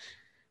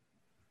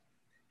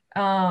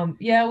 I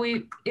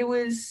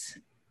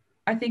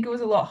think it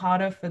was a lot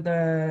harder for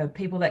the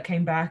people that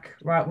came back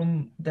right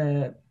when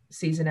the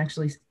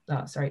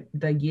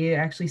year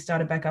actually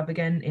started back up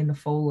again in the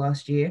fall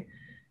last year,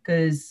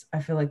 because I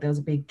feel like there was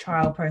a big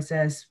trial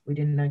process. We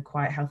didn't know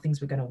quite how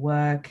things were going to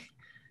work.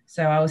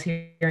 So I was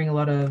hearing a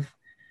lot of,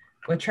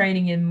 we're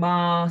training in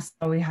masks,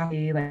 we have to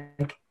be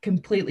like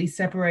completely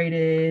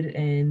separated.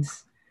 And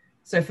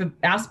so for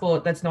our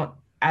sport, that's not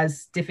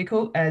as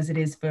difficult as it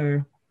is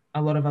for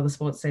a lot of other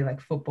sports, say like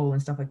football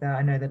and stuff like that.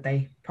 I know that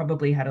they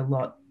probably had a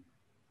lot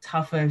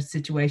tougher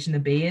situation to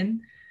be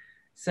in.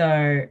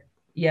 So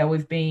yeah,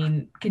 we've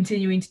been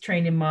continuing to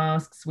train in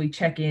masks. We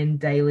check in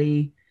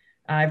daily.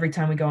 Every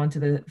time we go onto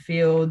the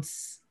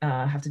fields,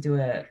 have to do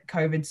a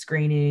COVID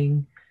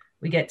screening.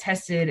 We get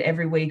tested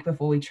every week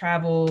before we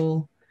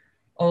travel.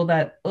 All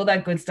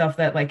that good stuff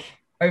that like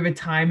over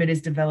time it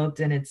is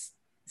developed and it's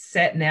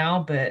set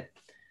now. But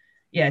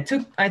yeah,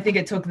 I think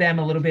it took them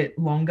a little bit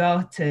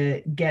longer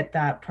to get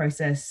that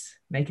process,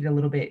 make it a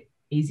little bit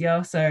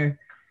easier. So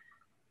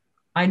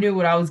I knew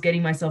what I was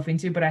getting myself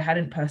into, but I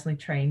hadn't personally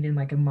trained in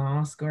like a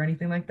mask or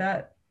anything like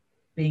that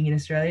being in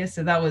Australia.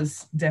 So that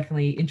was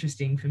definitely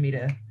interesting for me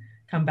to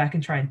come back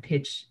and try and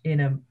pitch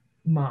in a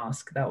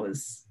mask. That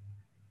was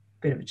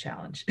a bit of a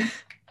challenge.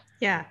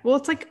 Yeah. Well,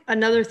 it's like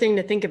another thing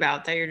to think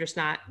about that you're just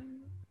not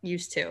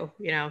used to,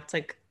 you know, it's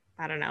like,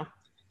 I don't know,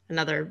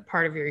 another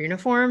part of your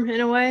uniform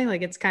in a way.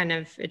 Like it's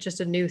just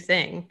a new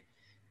thing.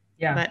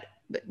 Yeah. But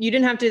you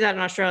didn't have to do that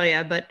in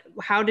Australia, but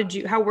how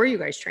were you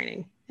guys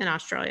training in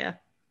Australia?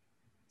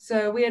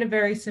 So we had a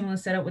very similar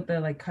setup with the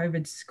like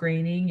COVID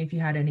screening. If you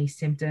had any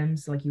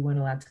symptoms, like you weren't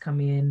allowed to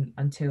come in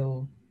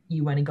until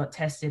you went and got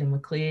tested and were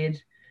cleared.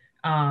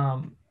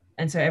 And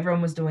so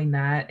everyone was doing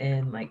that.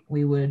 And like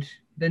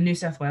the New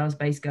South Wales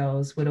based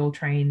girls would all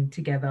train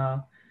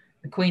together.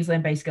 The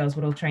Queensland based girls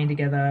would all train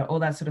together, all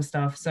that sort of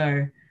stuff.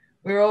 So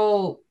we're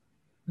all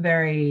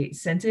very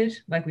centered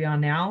like we are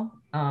now.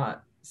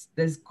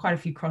 There's quite a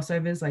few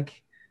crossovers.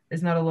 Like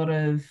there's not a lot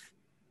of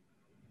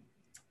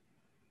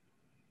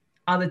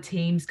other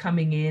teams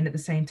coming in at the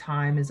same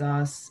time as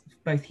us,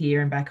 both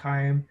here and back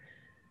home.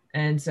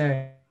 And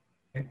so,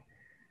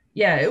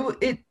 yeah,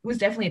 it was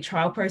definitely a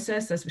trial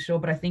process, that's for sure.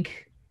 But I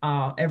think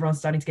everyone's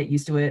starting to get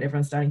used to it.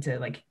 Everyone's starting to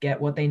like get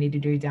what they need to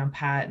do down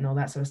pat and all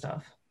that sort of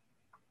stuff.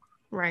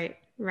 Right.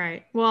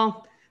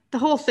 Well, the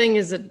whole thing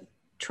is a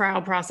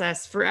trial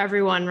process for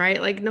everyone, right?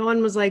 Like no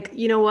one was like,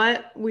 you know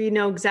what, we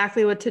know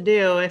exactly what to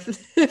do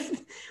if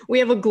we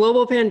have a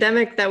global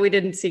pandemic that we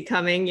didn't see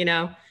coming, you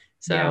know?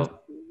 So yeah.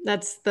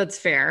 That's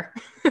fair.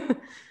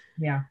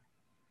 Yeah.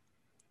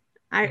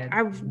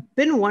 I've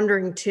been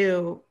wondering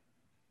too,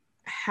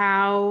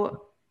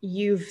 how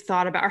you've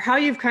thought about, or how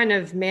you've kind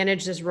of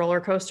managed this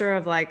roller coaster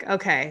of like,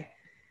 okay,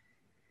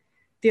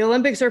 the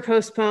Olympics are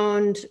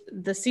postponed,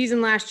 the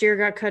season last year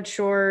got cut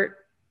short,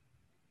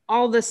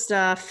 all this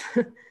stuff.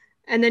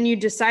 And then you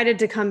decided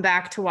to come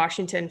back to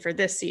Washington for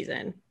this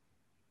season.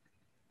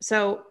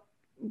 So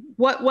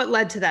what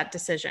led to that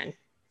decision?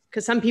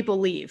 Because some people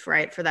leave,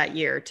 right, for that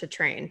year to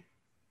train.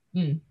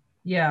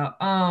 Yeah.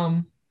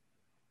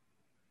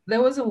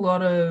 There was a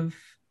lot of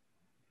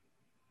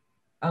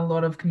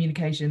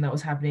communication that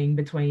was happening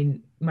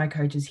between my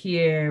coaches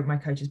here, my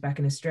coaches back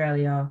in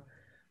Australia.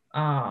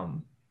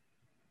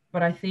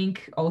 But I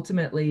think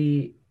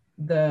ultimately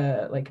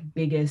the like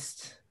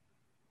biggest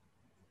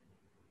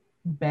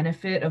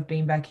benefit of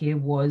being back here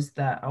was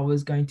that I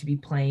was going to be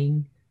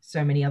playing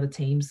so many other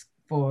teams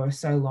for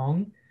so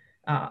long.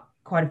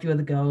 Quite a few of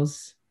the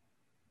girls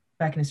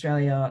back in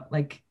Australia,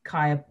 like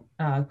Kaya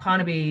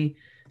Parnaby,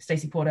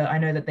 Stacey Porter, I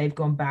know that they've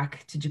gone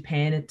back to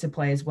Japan to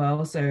play as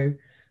well. So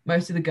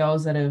most of the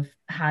girls that have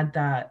had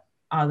that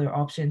other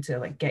option to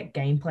like get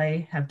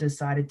gameplay have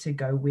decided to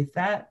go with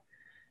that.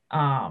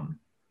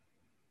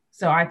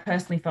 So I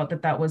personally felt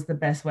that that was the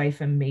best way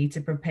for me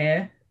to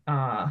prepare.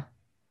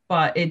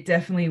 But it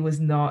definitely was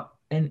not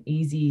an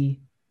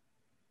easy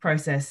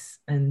process,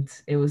 and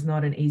it was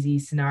not an easy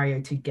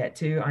scenario to get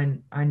to.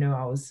 I know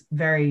I was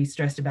very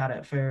stressed about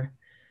it for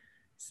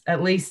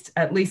at least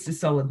a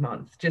solid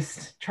month,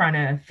 just trying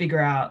to figure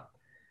out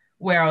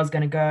where I was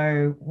going to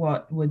go,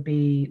 what would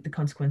be the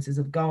consequences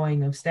of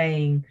going, of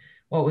staying,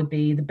 what would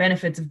be the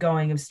benefits of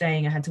going, of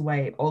staying. I had to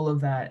weigh all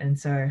of that. And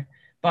so,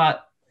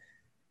 but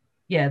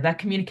yeah, that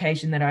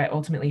communication that I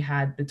ultimately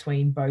had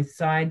between both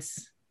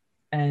sides,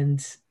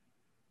 and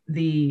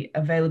the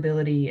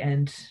availability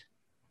and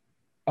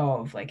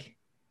of like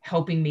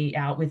helping me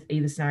out with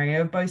either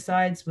scenario of both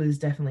sides was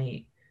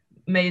definitely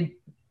made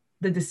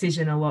the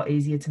decision a lot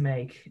easier to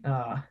make.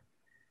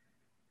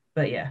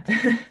 But yeah.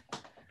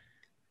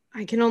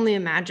 I can only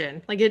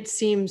imagine. Like, it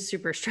seems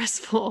super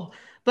stressful,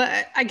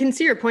 but I can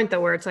see your point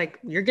though, where it's like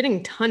you're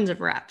getting tons of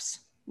reps,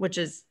 which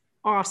is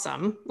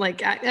awesome.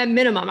 Like at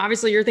minimum,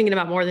 obviously you're thinking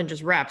about more than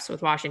just reps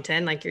with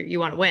Washington. Like you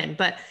want to win,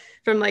 but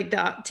from like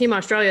the Team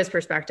Australia's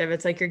perspective,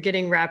 it's like you're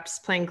getting reps,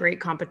 playing great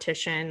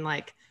competition.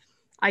 Like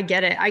I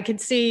get it. I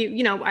could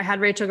see, I had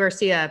Rachel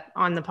Garcia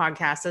on the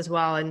podcast as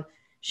well, and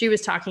she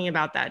was talking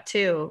about that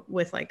too,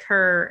 with like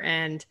her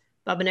and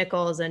Bubba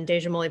Nichols and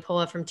Deja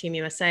Molipola from Team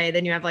USA.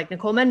 Then you have like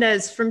Nicole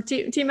Mendez from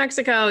Team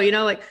Mexico.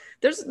 Like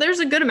there's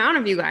a good amount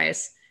of you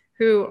guys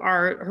who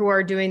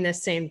are doing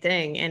this same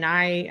thing. And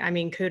I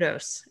mean,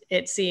 kudos.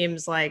 It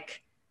seems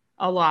like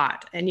a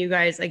lot. And you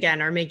guys, again,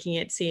 you're making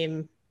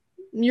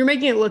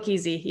it look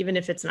easy, even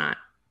if it's not.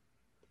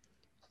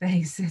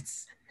 Thanks.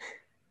 It's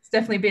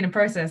definitely been a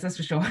process, that's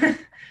for sure.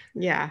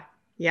 Yeah.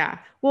 Yeah.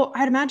 Well,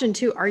 I'd imagine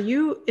too,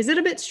 is it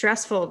a bit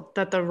stressful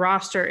that the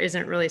roster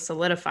isn't really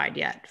solidified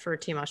yet for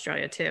Team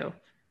Australia too?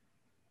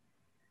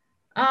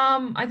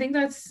 I think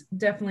that's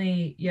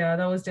definitely,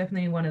 that was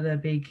definitely one of the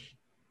big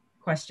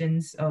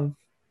questions of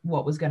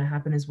what was going to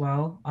happen as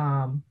well.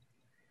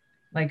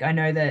 Like I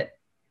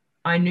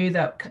knew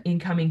that in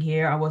coming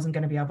here, I wasn't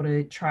going to be able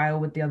to trial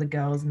with the other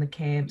girls in the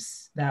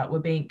camps that were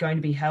going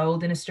to be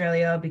held in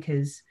Australia,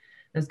 because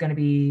there's going to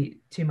be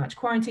too much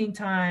quarantine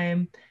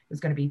time. It was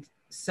going to be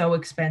so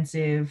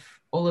expensive,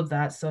 all of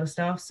that sort of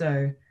stuff.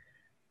 So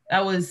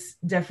that was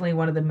definitely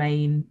one of the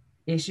main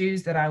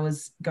issues that I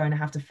was going to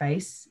have to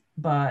face.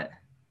 But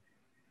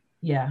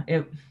yeah,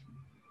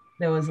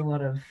 there was a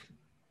lot of,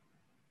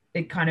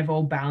 it kind of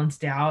all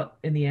balanced out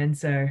in the end.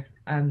 So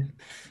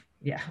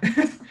yeah.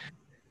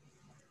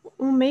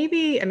 Well,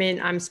 maybe, I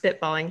mean, I'm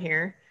spitballing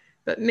here,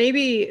 but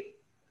maybe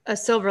a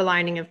silver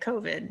lining of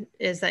COVID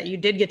is that you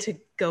did get to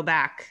go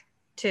back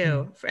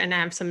too and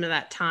have some of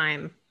that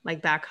time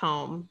like back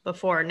home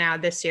before now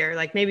this year.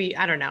 Like maybe,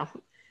 I don't know.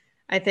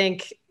 I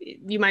think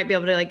you might be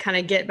able to like kind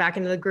of get back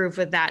into the groove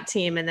with that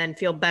team and then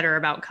feel better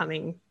about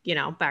coming,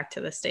 back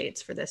to the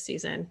States for this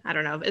season. I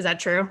don't know. Is that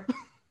true?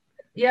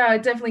 Yeah,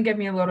 it definitely gave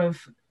me a lot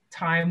of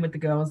time with the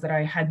girls that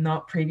I had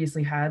not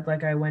previously had.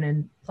 Like I went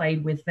and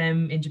played with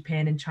them in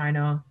Japan and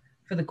China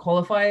for the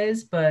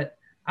qualifiers, but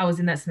I was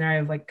in that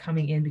scenario of like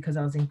coming in because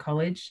I was in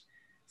college.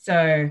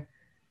 So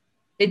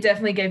it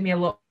definitely gave me a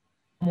lot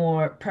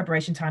more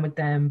preparation time with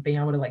them, being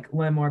able to like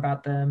learn more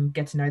about them,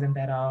 get to know them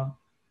better.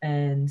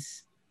 And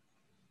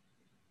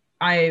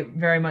I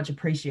very much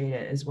appreciate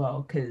it as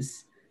well,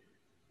 because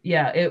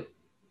it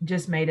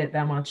just made it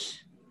that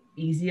much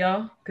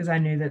easier, because I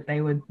knew that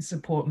they would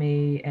support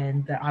me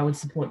and that I would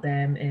support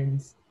them,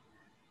 and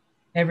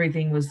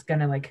everything was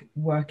gonna like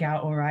work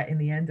out all right in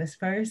the end, I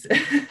suppose.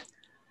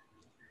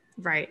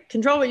 Right.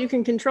 Control what you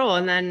can control,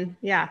 and then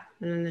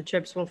the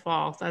chips will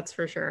fall. That's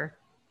for sure.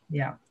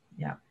 Yeah.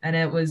 And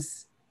it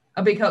was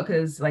a big help,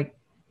 because like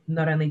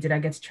not only did I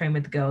get to train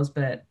with the girls,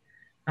 but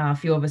a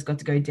few of us got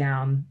to go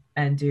down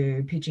and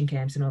do pitching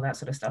camps and all that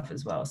sort of stuff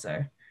as well.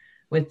 So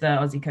with the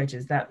Aussie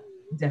coaches, that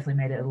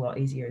definitely made it a lot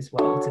easier as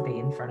well to be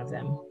in front of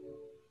them.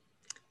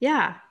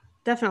 Yeah,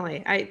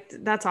 definitely.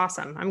 That's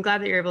awesome. I'm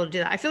glad that you're able to do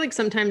that. I feel like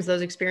sometimes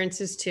those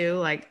experiences too,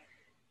 like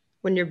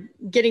when you're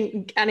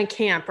getting at a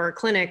camp or a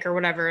clinic or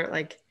whatever,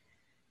 like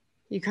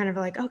you kind of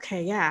are like,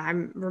 okay, yeah,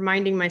 I'm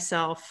reminding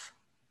myself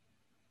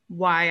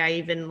why I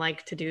even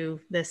like to do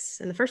this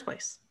in the first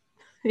place.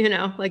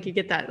 Like you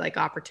get that like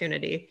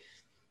opportunity.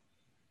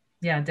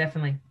 Yeah,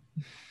 definitely.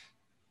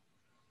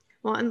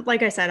 Well, and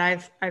like I said,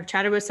 I've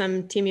chatted with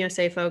some Team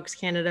USA folks,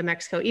 Canada,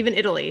 Mexico, even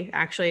Italy.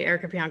 Actually,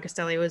 Erica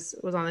Piancastelli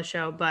was on the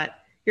show, but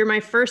you're my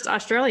first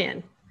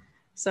Australian.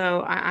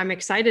 So I'm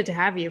excited to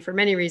have you for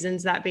many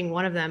reasons, that being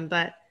one of them.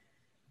 But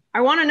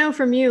I want to know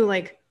from you,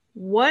 like,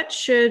 what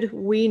should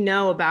we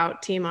know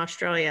about Team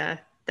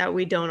Australia that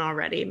we don't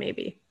already,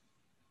 maybe?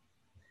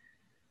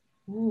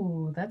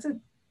 Ooh, that's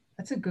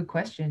a good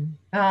question.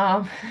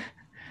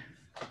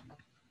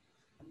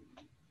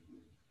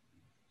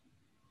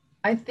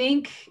 I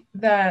think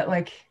that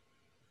like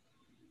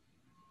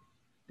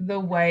the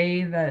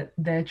way that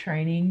they're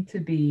training to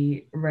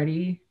be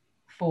ready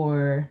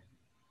for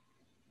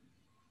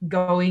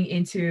going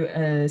into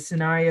a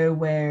scenario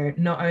where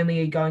not only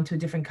are you going to a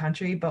different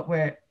country, but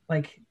where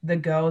like the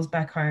girls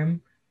back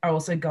home are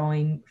also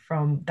going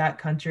from that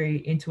country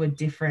into a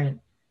different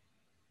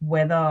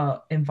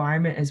weather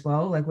environment as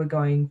well. Like we're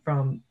going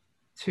from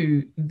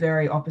two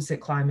very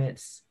opposite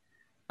climates,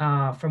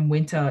 from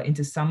winter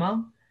into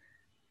summer.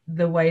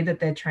 The way that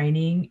they're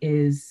training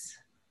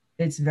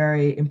it's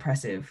very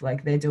impressive.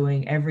 Like they're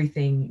doing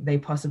everything they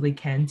possibly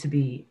can to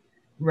be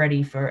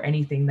ready for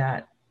anything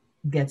that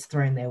gets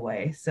thrown their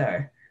way.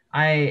 So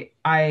I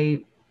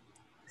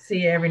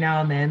see it every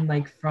now and then,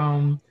 like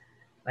from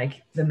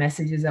like the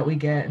messages that we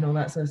get and all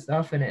that sort of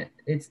stuff, and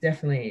it's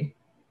definitely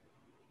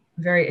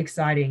very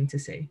exciting to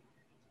see.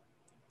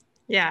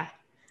 Yeah,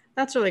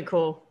 that's really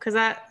cool, because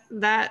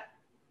that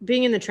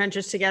being in the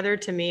trenches together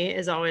to me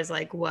is always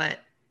like what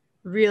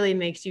really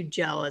makes you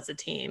gel as a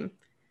team.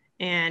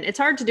 And it's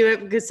hard to do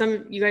it because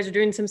you guys are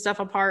doing some stuff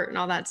apart and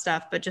all that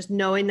stuff, but just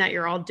knowing that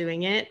you're all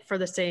doing it for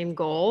the same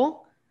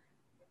goal,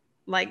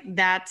 like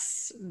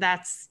that's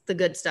the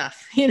good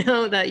stuff,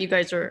 that you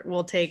guys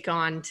will take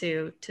on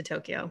to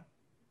Tokyo.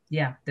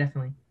 Yeah,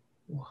 definitely.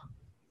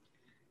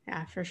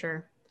 Yeah, for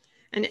sure.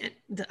 And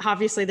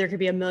obviously there could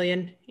be a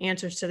million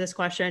answers to this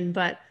question,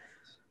 but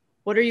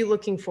what are you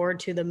looking forward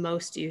to the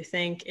most, do you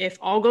think, if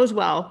all goes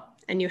well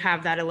and you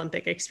have that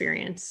Olympic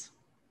experience?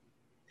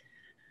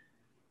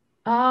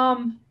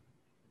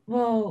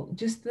 Well,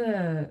 just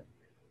the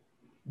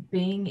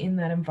being in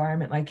that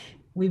environment, like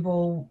we've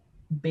all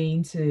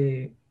been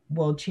to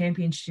world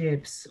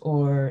championships,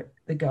 or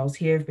the girls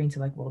here have been to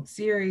like World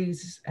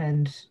Series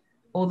and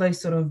all those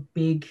sort of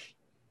big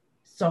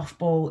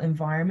softball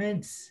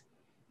environments.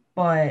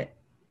 But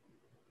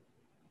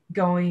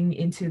going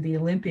into the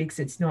Olympics,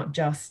 it's not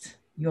just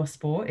your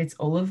sport, it's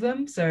all of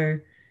them. So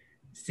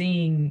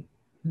seeing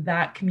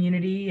that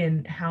community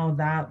and how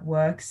that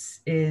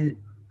works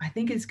I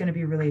think it's going to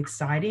be really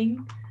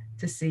exciting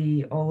to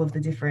see all of the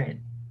different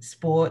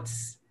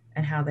sports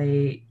and how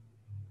they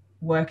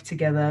work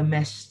together,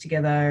 mesh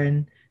together,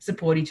 and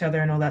support each other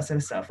and all that sort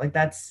of stuff. Like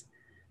that's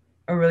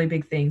a really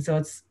big thing. So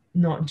it's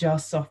not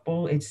just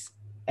softball, it's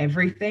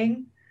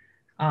everything,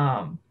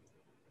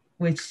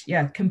 which,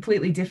 yeah,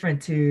 completely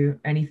different to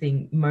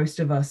anything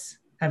most of us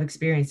have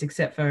experienced,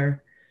 except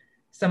for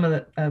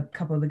a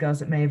couple of the girls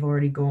that may have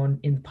already gone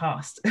in the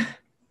past.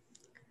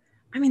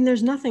 I mean,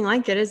 there's nothing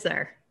like it, is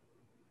there?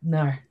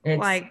 No, it's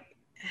like,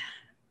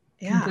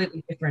 yeah,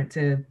 completely different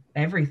to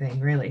everything,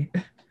 really.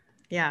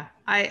 Yeah.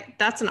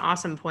 That's an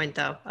awesome point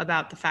though,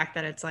 about the fact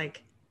that it's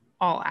like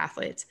all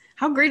athletes.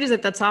 How great is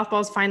it that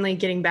softball's finally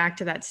getting back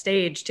to that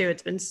stage too?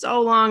 It's been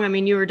so long. I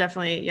mean, you were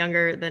definitely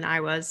younger than I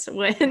was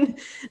when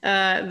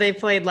they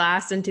played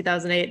last in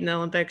 2008 in the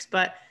Olympics,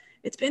 but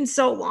it's been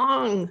so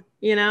long,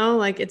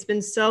 like it's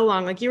been so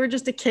long. Like you were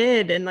just a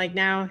kid, and like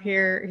now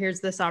here's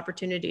this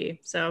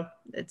opportunity. So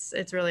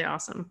it's really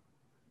awesome.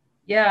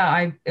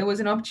 Yeah, it was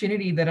an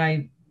opportunity that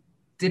I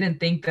didn't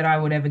think that I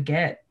would ever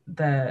get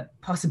the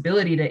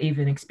possibility to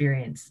even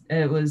experience.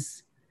 It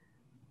was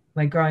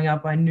like growing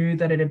up, I knew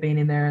that it had been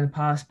in there in the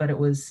past, but it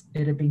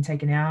had been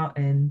taken out.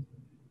 And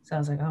so I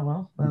was like,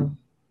 oh, well,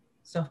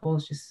 softball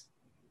is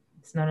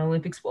it's not an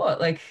Olympic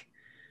sport. Like,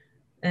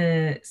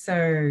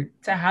 so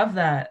to have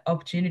that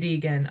opportunity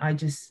again,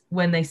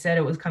 when they said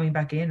it was coming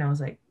back in, I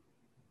was like,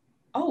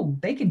 oh,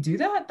 they can do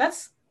that?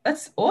 That's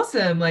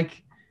awesome.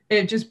 Like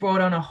it just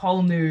brought on a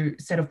whole new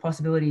set of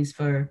possibilities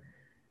for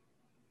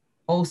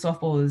all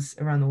softballers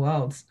around the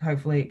world.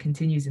 Hopefully it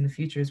continues in the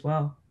future as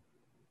well.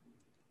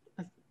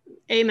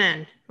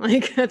 Amen.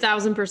 Like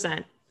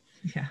 1,000%.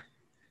 Yeah.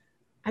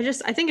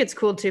 I think it's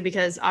cool too,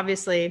 because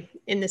obviously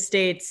in the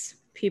States,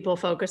 people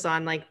focus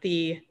on like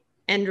the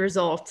end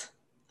result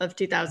of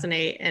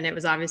 2008. And it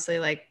was obviously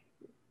like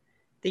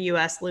the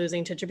US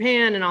losing to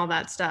Japan and all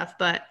that stuff.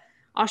 But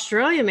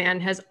Australia, man,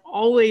 has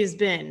always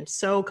been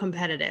so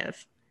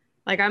competitive.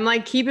 Like I'm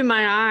like keeping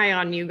my eye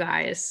on you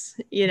guys,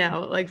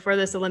 like for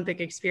this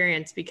Olympic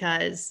experience,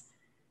 because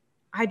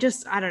I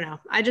don't know.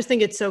 I just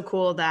think it's so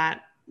cool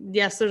that,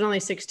 yes, there's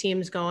only 6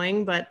 teams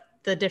going, but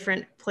the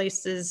different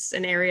places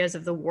and areas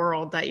of the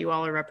world that you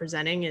all are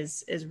representing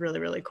is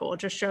really, really cool. It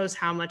just shows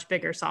how much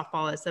bigger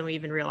softball is than we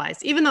even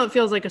realized, even though it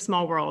feels like a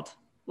small world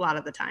a lot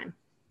of the time.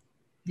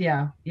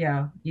 Yeah.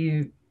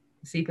 You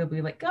see people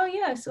be like, oh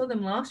yeah, I saw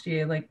them last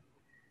year. Like,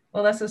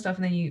 all that sort of stuff.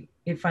 And then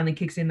it finally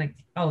kicks in like,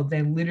 oh,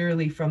 they're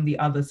literally from the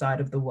other side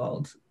of the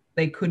world.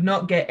 They could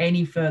not get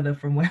any further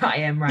from where I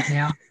am right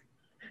now.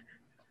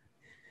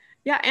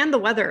 Yeah. And the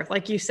weather,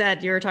 like you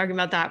said, you were talking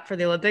about that for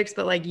the Olympics,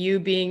 but like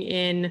you being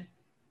in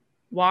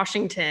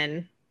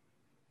Washington,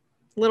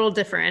 a little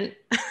different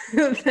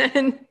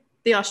than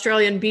the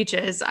Australian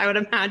beaches, I would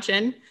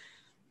imagine.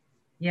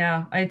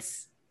 Yeah,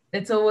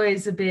 it's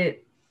always a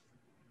bit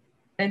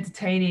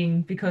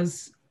entertaining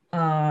because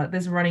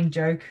there's a running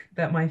joke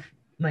that my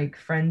like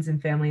friends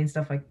and family and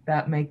stuff like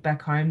that make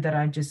back home, that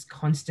I'm just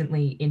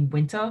constantly in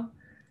winter,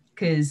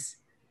 because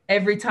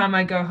every time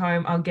I go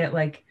home I'll get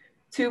like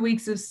 2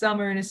 weeks of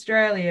summer in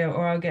Australia,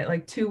 or I'll get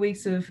like 2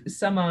 weeks of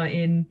summer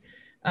in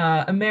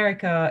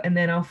America, and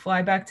then I'll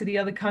fly back to the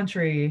other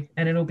country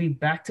and it'll be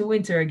back to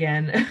winter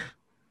again.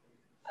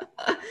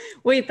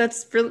 Wait,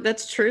 that's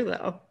true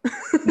though.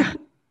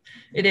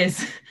 It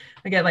is.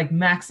 I get like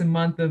max a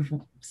month of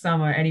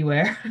summer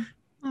anywhere.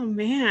 Oh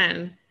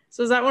man.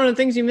 So is that one of the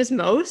things you miss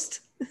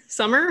most?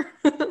 Summer?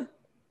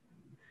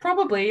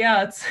 Probably,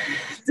 yeah. It's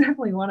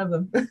definitely one of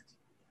them.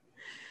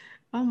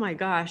 Oh my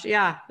gosh.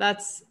 Yeah,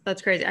 that's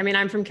crazy. I mean,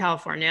 I'm from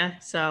California,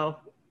 so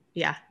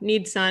yeah,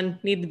 need sun,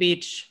 need the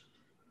beach,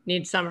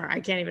 need summer. I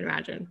can't even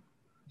imagine.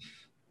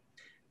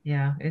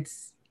 Yeah,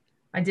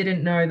 I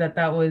didn't know that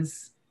that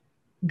was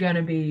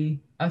gonna be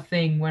a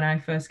thing when I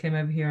first came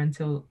over here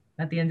until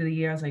at the end of the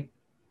year. I was like,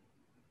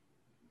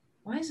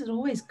 why is it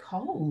always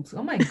cold?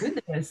 Oh my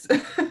goodness.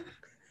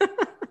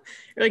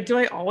 You're like, do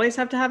I always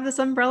have to have this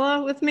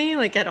umbrella with me,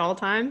 like at all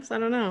times? I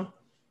don't know.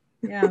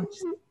 Yeah,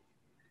 just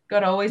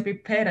gotta always be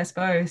prepared, I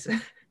suppose.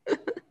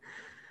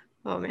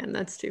 Oh man,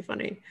 that's too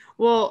funny.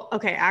 Well,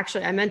 okay,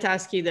 actually, I meant to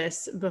ask you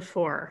this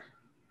before,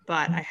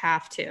 but I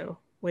have to,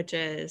 which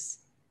is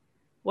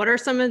what are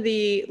some of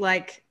the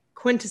like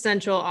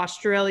quintessential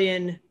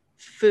Australian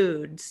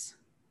foods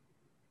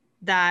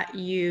that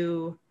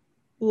you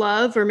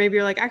love, or maybe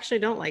you're like, actually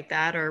don't like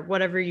that, or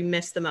whatever you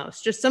miss the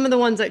most? Just some of the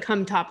ones that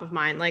come top of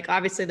mind. Like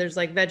obviously there's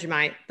like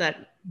Vegemite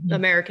that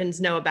Americans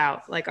know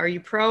about. Like, are you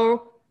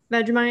pro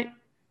Vegemite?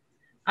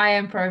 I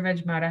am pro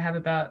Vegemite. I have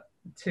about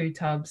 2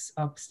 tubs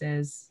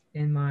upstairs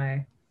in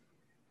my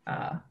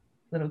uh,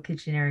 little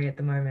kitchen area at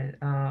the moment.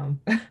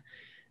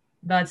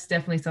 That's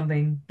definitely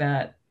something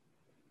that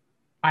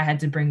I had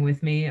to bring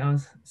with me.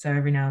 So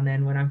every now and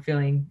then when I'm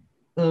feeling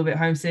a little bit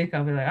homesick,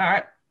 I'll be like, all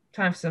right,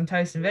 time for some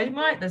toast and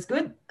Vegemite. That's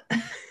good.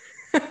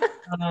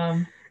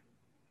 um,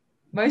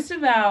 Most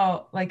of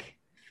our like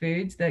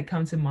foods that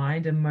come to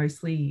mind are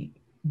mostly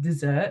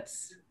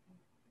desserts.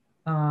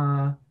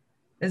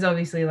 There's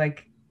obviously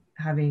like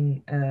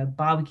having a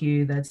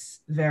barbecue that's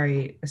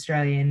very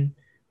Australian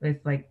with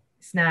like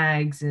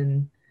snags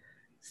and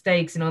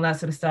steaks and all that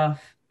sort of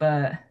stuff.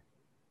 But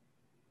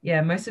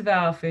yeah, most of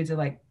our foods are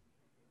like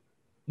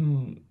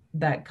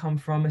that come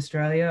from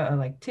Australia are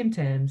like Tim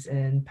Tams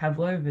and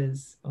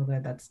pavlovas.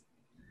 Although that's,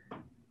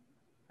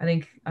 I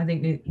think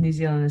New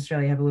Zealand and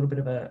Australia have a little bit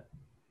of a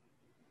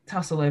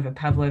tussle over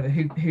pavlova,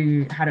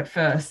 who had it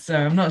first. So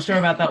I'm not sure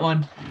about that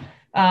one.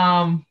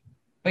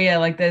 But yeah,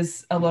 like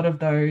there's a lot of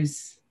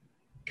those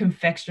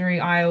confectionery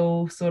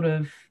aisle sort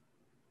of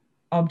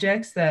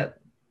objects that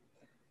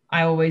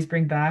I always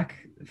bring back.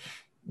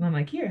 And I'm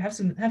like, here, have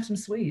some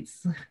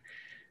sweets.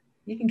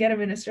 You can get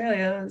them in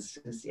Australia. It's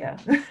just, yeah.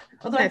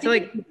 Although I feel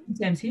like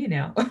Tim's here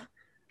now.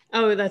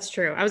 Oh, that's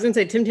true. I was gonna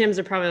say Tim Tams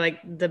are probably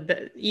like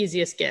the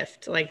easiest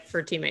gift, like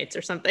for teammates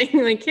or something.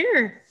 Like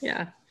here,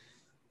 yeah.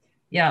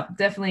 Yeah,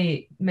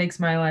 definitely makes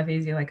my life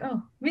easier. Like,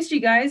 oh, missed you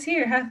guys.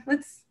 Here,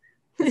 let's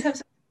have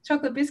some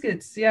chocolate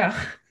biscuits. Yeah.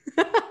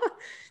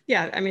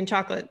 Yeah, I mean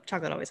chocolate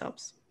always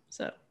helps.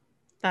 So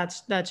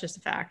that's just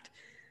a fact.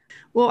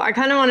 Well, I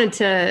kind of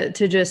wanted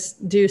to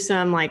just do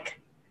some like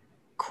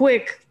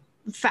quick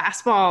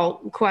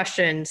fastball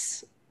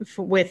questions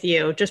with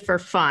you just for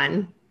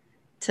fun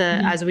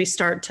as we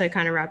start to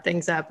kind of wrap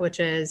things up, which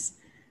is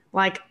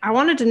like, I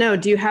wanted to know,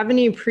 do you have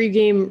any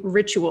pregame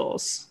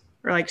rituals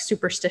or like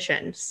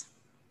superstitions?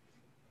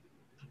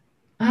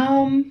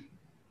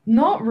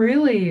 Not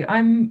really.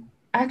 I'm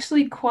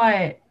actually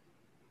quite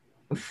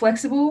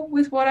flexible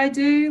with what I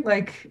do.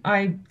 Like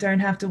I don't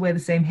have to wear the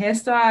same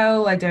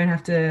hairstyle. I don't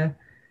have to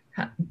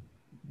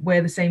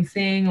wear the same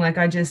thing. Like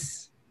I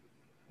just,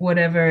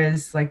 whatever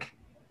is like,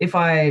 if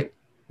I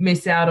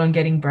miss out on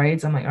getting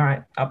braids, I'm like, all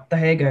right, up the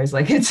hair goes.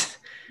 Like it's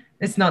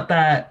not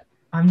that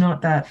I'm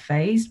not that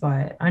phased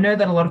by it. I know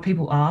that a lot of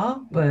people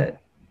are, but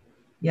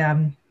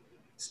yeah,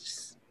 it's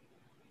just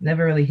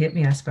never really hit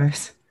me, I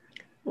suppose.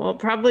 Well,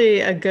 probably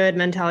a good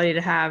mentality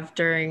to have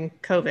during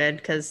COVID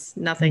because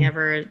nothing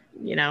ever,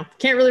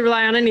 can't really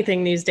rely on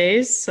anything these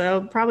days.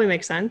 So probably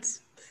makes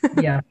sense.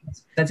 Yeah,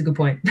 that's a good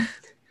point.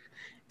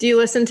 Do you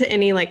listen to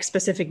any like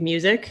specific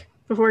music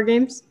before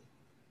games?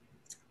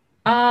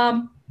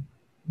 No,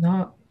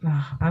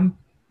 I'm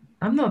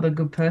not a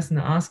good person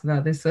to ask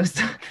about this sort of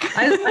stuff.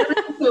 I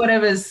listen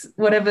to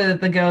whatever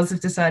the girls have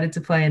decided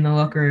to play in the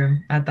locker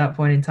room at that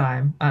point in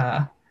time,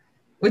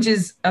 which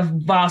is a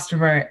vast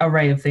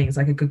array of things.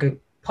 Like it could go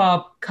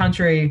pop,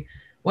 country,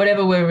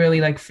 whatever we're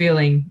really like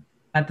feeling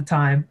at the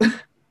time.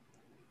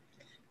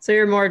 So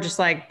you're more just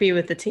like be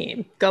with the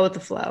team, go with the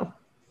flow.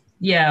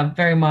 Yeah,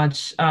 very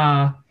much.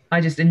 I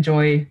just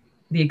enjoy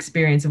the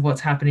experience of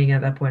what's happening at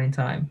that point in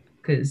time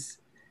because,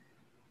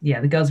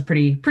 yeah, the girls are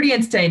pretty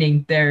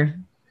entertaining.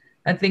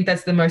 I think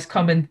that's the most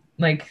common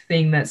like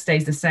thing that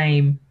stays the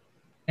same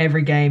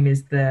every game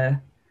is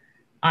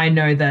I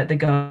know that the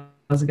girls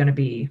are going to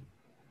be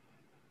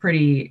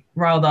pretty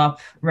riled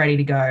up, ready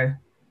to go,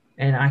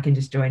 and I can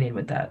just join in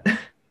with that.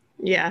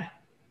 Yeah,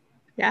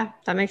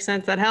 that makes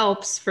sense. That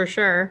helps for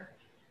sure.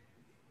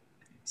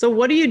 So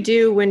what do you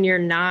do when you're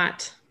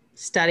not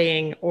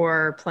studying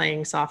or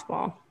playing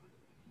softball?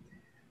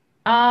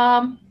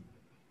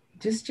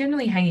 Just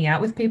generally hanging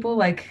out with people,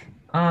 like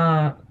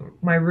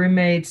my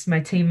roommates, my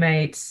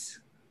teammates.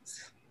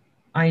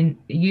 I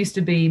used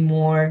to be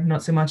more,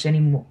 not so much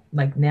anymore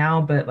like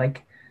now, but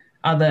like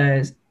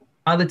other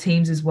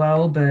teams as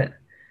well. But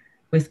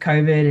with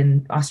COVID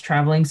and us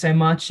traveling so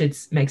much,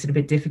 it makes it a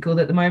bit difficult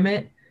at the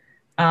moment.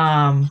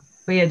 But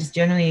yeah, just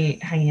generally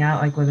hanging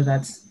out, like whether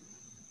that's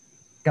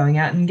going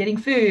out and getting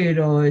food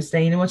or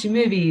staying and watching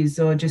movies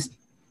or just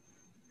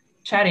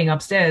chatting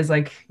upstairs.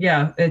 Like,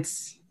 yeah,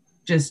 it's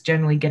just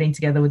generally getting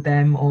together with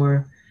them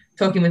or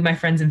talking with my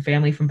friends and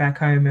family from back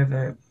home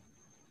over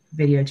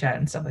video chat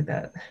and stuff like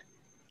that.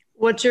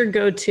 What's your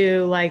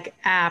go-to like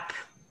app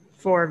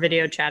for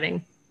video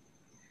chatting?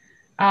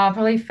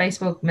 Probably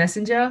Facebook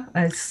Messenger.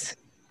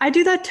 I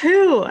do that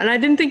too. And I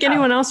didn't think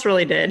anyone else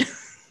really did.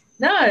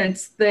 No,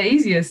 it's the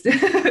easiest.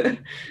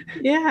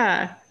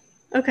 Yeah.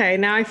 Okay.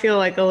 Now I feel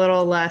like a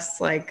little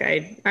less like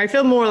I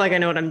feel more like I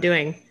know what I'm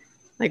doing,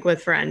 like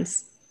with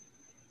friends.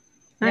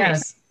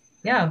 Nice.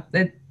 Yeah.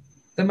 The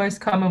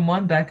most common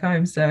one back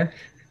home. So.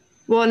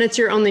 Well, and it's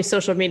your only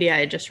social media,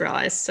 I just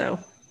realized. So.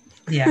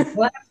 Yeah.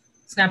 Well,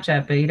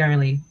 Snapchat, but you don't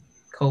really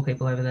call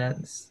people over that.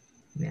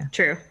 Yeah.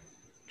 True.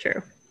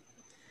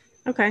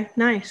 Okay.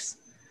 Nice.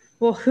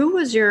 Well, who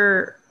was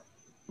your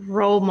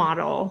role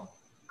model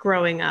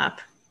growing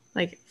up,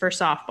 like for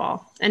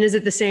softball? And is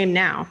it the same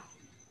now?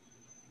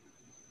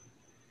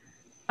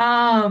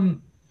 For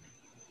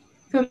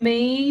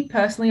me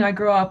personally, I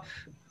grew up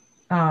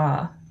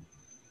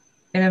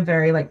in a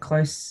very like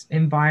close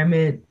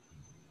environment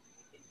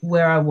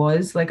where I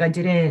was. Like I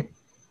didn't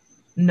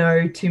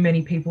know too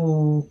many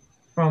people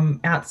from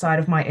outside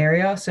of my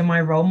area. So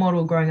my role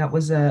model growing up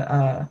was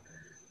a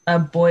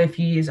boy a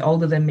few years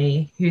older than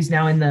me who's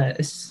now in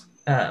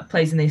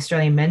plays in the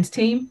Australian men's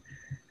team.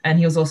 And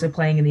he was also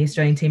playing in the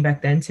Australian team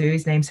back then too.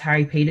 His name's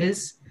Harry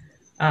Peters.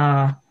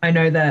 I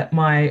know that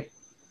my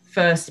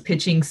first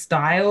pitching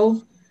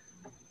style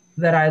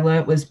that I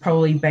learnt was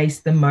probably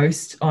based the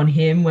most on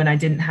him when I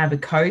didn't have a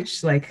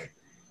coach. Like,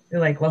 they're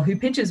like, well, who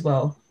pitches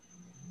well?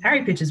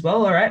 Harry pitches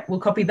well. All right, we'll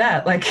copy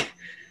that. Like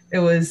it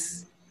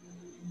was,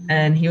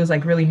 and he was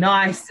like really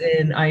nice.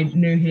 And I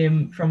knew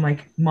him from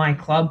like my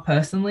club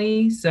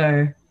personally.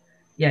 So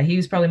yeah, he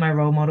was probably my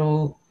role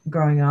model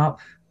growing up.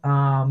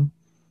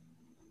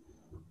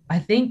 I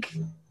think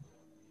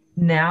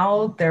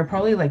now there are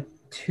probably like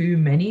too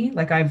many.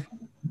 Like I've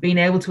been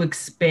able to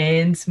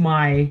expand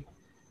my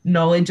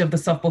knowledge of the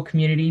softball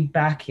community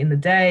back in the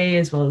day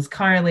as well as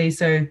currently.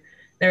 So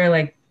there are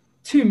like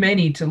too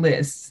many to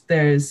list.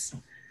 There's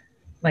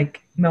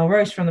like Mel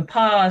Roche from the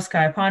past,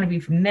 Kaya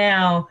Parnaby from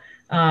now,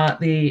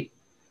 the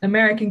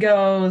American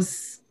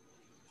girls,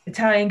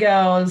 Italian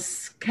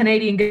girls,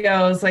 Canadian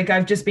girls. Like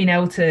I've just been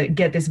able to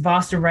get this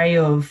vast array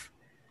of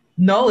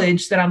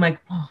knowledge that I'm like,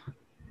 oh,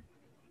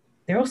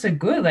 they're all so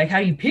good. Like how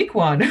do you pick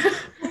one?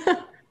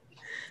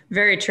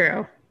 Very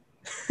true.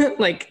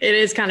 Like it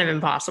is kind of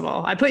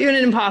impossible. I put you in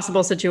an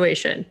impossible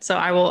situation, so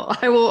I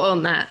will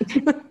own that.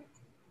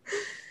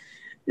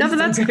 No,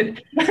 but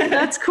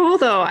that's cool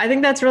though. I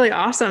think that's really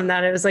awesome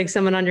that it was like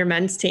someone on your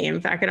men's team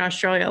back in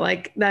Australia.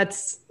 Like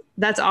that's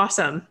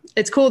awesome.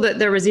 It's cool that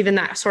there was even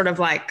that sort of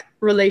like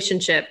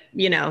relationship,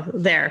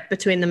 there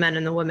between the men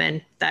and the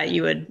women that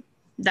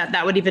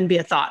that would even be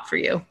a thought for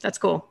you. That's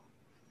cool.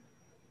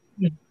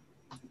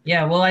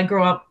 Yeah. Well, I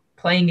grew up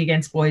playing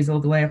against boys all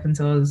the way up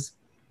until I was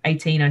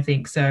 18, I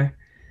think. So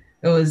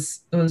it was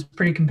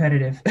pretty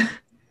competitive.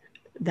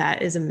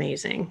 That is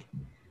amazing.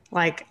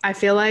 Like, I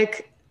feel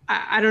like,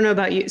 I don't know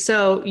about you.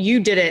 So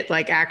you did it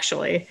like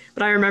actually,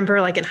 but I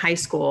remember like in high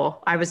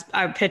school, I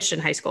pitched in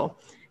high school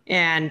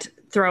and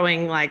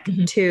throwing like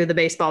to the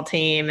baseball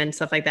team and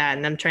stuff like that.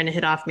 And them trying to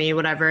hit off me,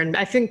 whatever. And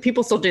I think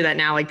people still do that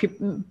now. Like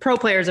pro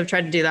players have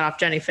tried to do that off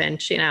Jenny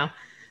Finch,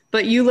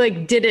 but you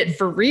like did it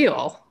for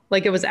real.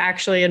 Like it was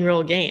actually in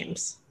real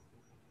games.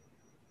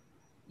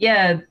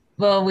 Yeah.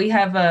 Well, we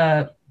have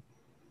a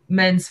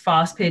men's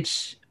fast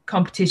pitch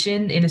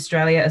competition in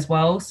Australia as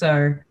well.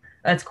 So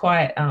that's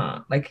quite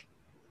like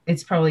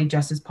it's probably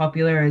just as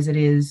popular as it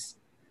is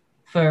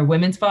for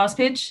women's fast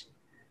pitch.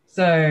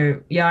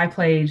 So yeah, I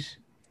played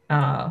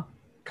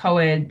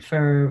co-ed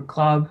for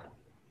club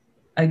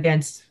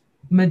against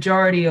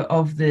majority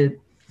of the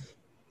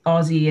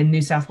Aussie and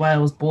New South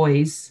Wales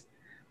boys,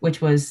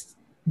 which was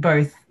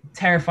both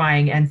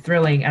terrifying and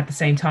thrilling at the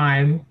same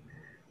time,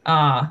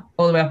 all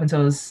the way up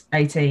until I was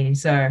 18.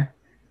 So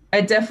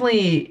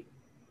it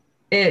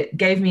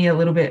gave me a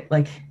little bit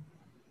like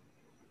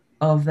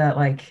of that,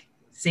 like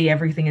see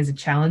everything as a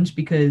challenge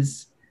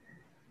because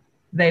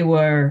they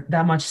were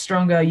that much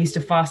stronger, used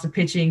to faster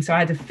pitching. So I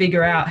had to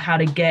figure out how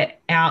to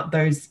get out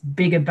those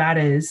bigger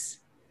batters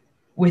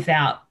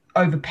without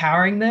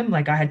overpowering them.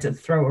 Like I had to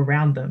throw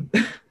around them.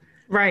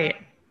 Right.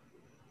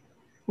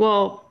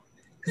 Well,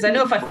 because I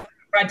know if I throw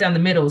right down the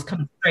middle, it's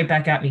coming straight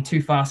back at me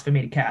too fast for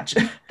me to catch.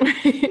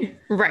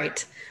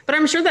 Right. But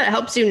I'm sure that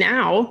helps you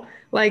now,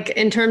 like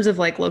in terms of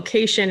like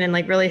location and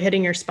like really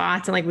hitting your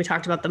spots. And like we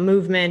talked about the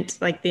movement,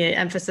 like the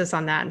emphasis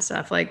on that and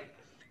stuff. Like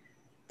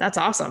that's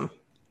awesome.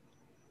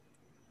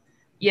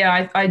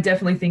 Yeah, I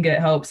definitely think it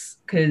helps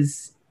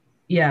because,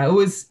 yeah, it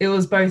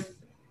was both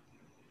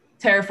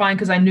terrifying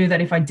because I knew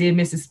that if I did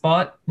miss a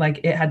spot,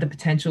 like it had the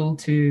potential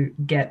to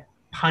get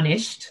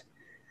punished.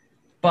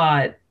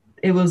 But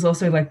it was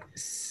also like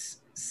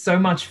so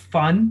much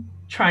fun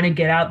trying to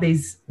get out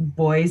these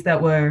boys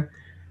that were,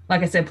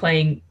 like I said,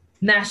 playing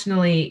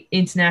nationally,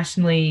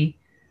 internationally.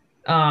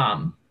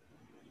 I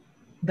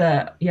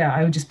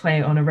would just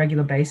play on a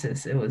regular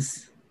basis. It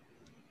was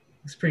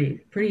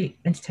pretty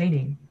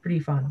entertaining, pretty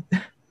fun.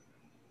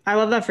 I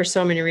love that for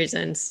so many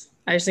reasons.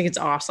 I just think it's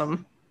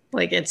awesome.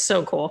 Like, it's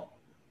so cool.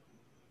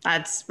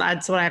 That's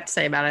what I have to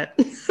say about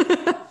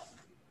it.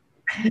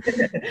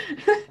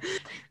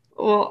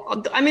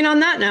 Well, I mean, on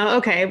that note,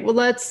 okay,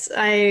 well,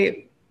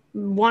 I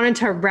wanted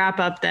to wrap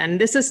up then.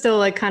 This is still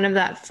like kind of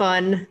that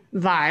fun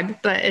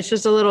vibe, but it's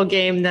just a little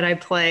game that I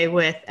play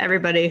with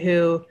everybody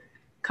who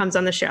comes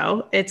on the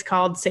show. It's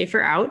called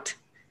Safer Out.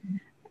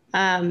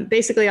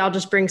 Basically, I'll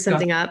just bring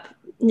something up.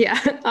 Yeah,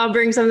 I'll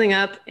bring something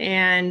up,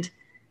 and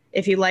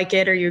if you like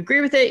it or you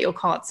agree with it, you'll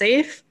call it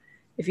safe.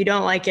 If you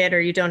don't like it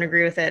or you don't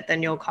agree with it,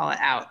 then you'll call it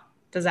out.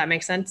 Does that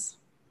make sense?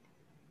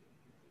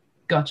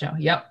 Gotcha.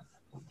 Yep.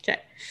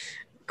 Okay,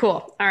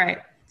 cool. All right.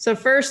 So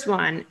first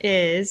one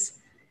is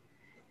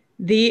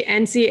the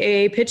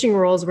NCAA pitching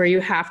rules where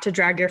you have to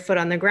drag your foot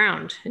on the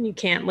ground and you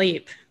can't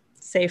leap.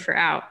 Safe or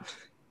out?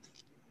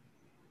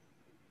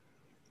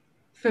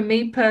 For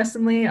me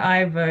personally,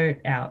 I vote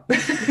out.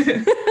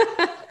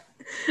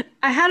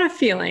 I had a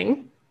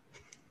feeling.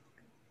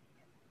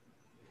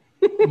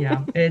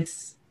 Yeah,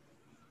 it's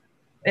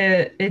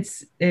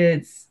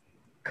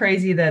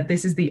crazy that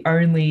this is the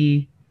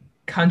only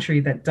country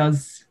that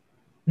does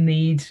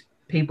need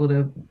people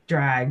to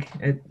drag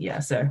it. Yeah,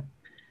 so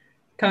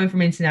coming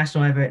from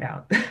international, I vote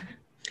out.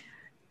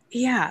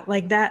 Yeah,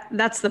 like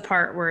that's the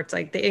part where it's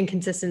like the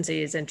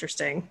inconsistency is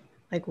interesting.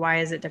 Like, why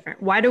is it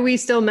different? Why do we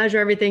still measure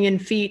everything in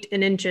feet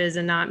and inches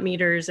and not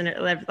meters and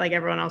like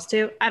everyone else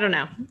too? I don't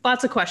know.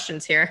 Lots of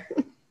questions here.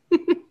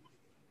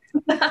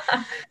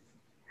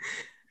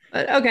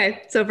 But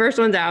okay, so first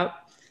one's out.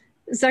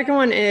 The second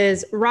one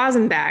is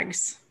rosin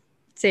bags.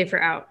 Safe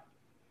or out?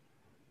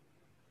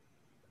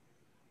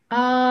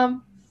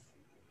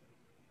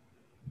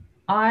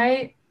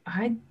 I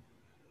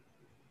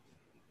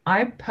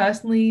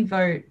personally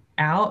vote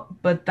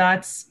out, but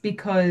that's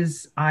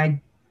because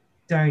I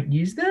don't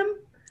use them.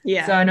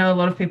 Yeah. So I know a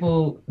lot of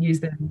people use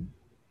them.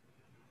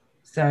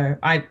 So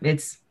I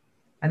think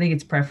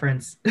it's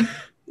preference.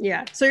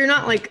 Yeah. So you're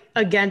not like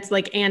against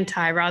like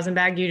anti rosin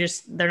bag.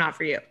 They're not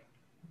for you.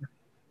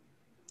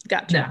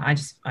 Gotcha. No, I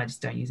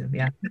just don't use them.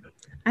 Yeah.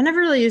 I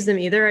never really use them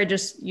either. I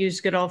just use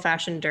good old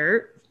fashioned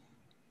dirt.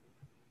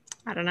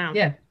 I don't know.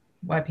 Yeah.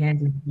 Wipe your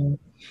hands.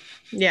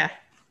 Yeah.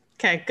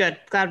 Okay, good.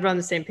 Glad we're on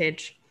the same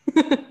page.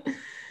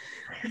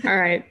 All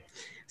right.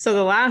 So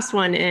the last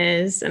one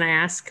is, and I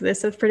ask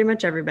this of pretty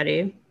much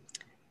everybody,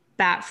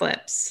 bat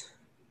flips.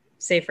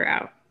 Safe or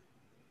out?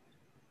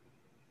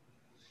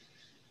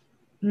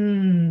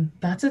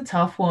 That's a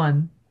tough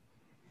one.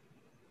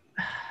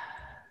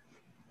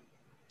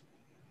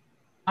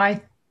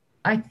 I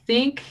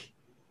think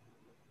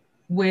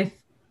with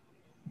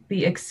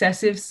the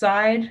excessive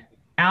side,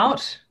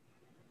 out.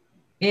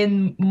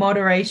 In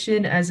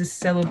moderation as a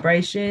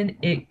celebration,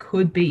 it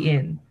could be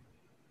in.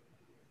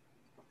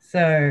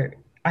 So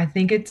I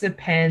think it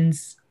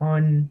depends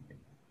on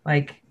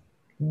like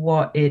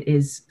what it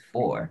is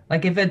for.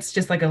 Like if it's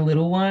just like a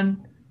little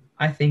one,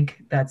 I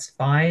think that's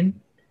fine.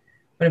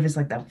 But if it's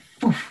like that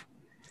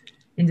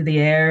into the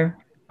air,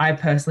 I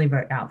personally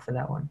vote out for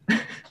that one.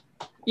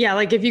 Yeah,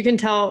 like if you can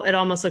tell, it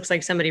almost looks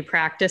like somebody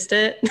practiced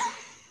it.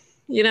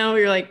 You know,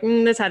 you're like,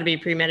 this had to be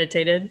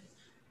premeditated.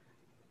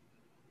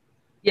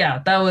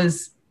 Yeah, they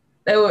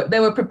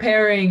were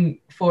preparing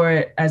for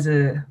it as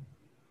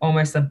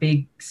almost a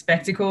big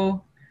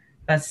spectacle.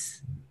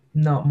 That's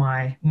not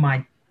my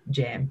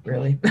jam,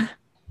 really.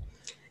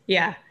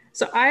 Yeah.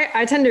 So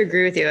I tend to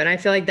agree with you. And I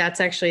feel like that's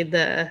actually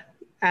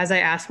as I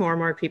ask more and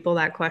more people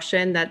that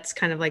question, that's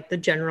kind of like the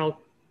general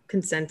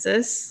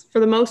consensus for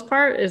the most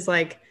part is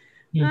like,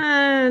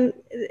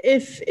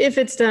 if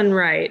it's done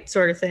right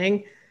sort of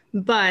thing.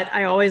 But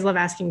I always love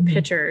asking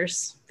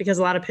pitchers because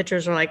a lot of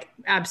pitchers are like,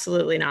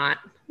 absolutely not,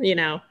 you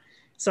know?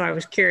 So I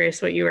was curious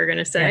what you were going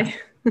to say.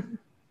 Yeah.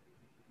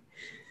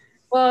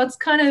 Well, it's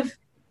kind of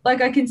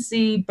like I can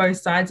see both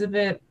sides of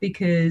it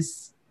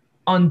because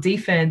on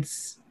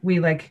defense, we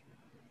like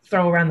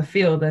throw around the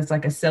field as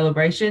like a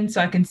celebration. So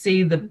I can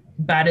see the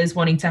batters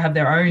wanting to have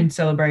their own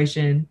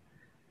celebration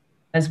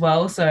as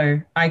well.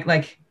 So I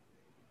like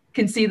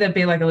can see there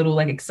be like a little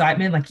like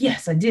excitement, like,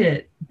 yes, I did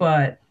it.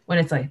 But when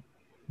it's like,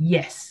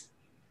 yes,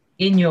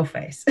 in your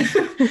face,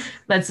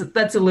 that's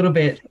a little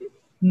bit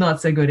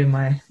not so good in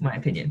my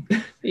opinion.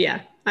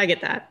 Yeah, I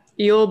get that.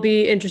 You'll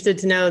be interested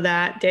to know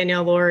that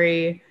Danielle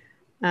Laurie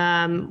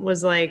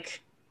was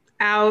like,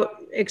 out,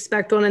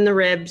 expect one in the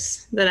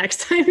ribs the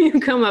next time you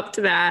come up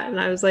to bat.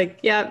 And I was like,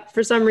 yeah,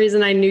 for some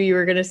reason I knew you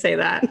were going to say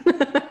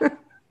that.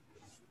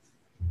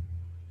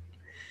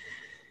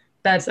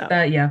 That's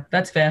fair.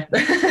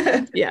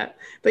 Yeah.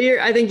 But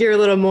I think you're a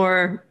little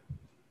more,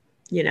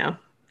 you know,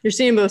 you're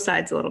seeing both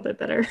sides a little bit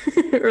better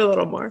or a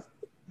little more.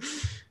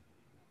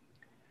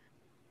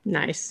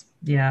 Nice.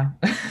 Yeah.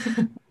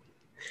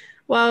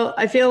 Well,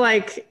 I feel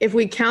like if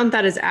we count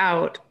that as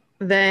out,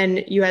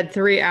 then you had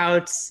 3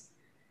 outs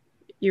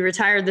You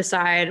retired the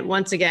side.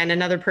 Once again,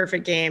 another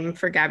perfect game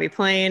for Gabby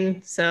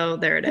Plain. So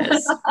there it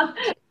is.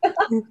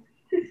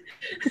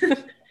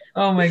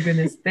 Oh my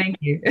goodness. Thank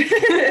you.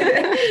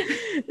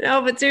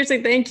 No, but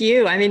seriously, thank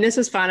you. I mean, this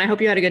was fun. I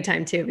hope you had a good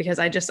time too, because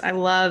I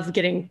love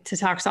getting to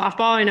talk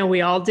softball. I know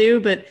we all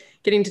do, but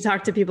getting to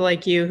talk to people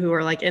like you who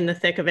are like in the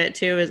thick of it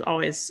too is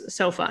always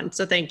so fun.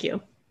 So thank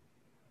you.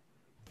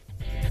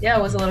 Yeah,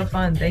 it was a lot of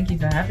fun. Thank you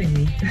for having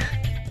me.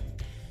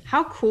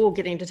 How cool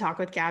getting to talk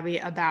with Gabby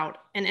about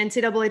an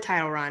NCAA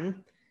title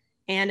run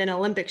and an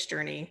Olympics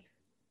journey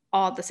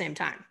all at the same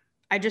time.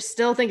 I just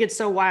still think it's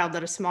so wild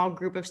that a small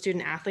group of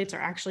student athletes are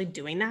actually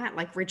doing that.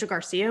 Like Rachel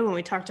Garcia, when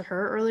we talked to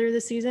her earlier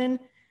this season,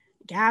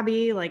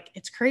 Gabby, like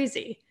it's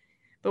crazy.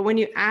 But when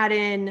you add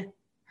in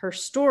her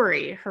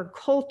story, her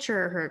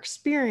culture, her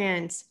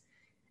experience,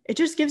 it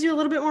just gives you a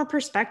little bit more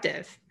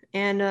perspective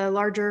and a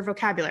larger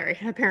vocabulary,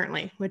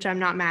 apparently, which I'm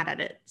not mad at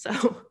it.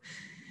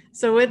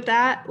 So with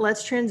that,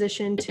 let's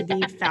transition to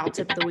the foul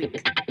tip of the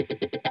week.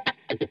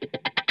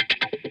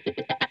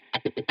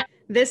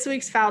 This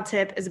week's foul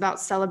tip is about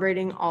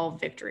celebrating all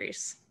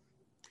victories.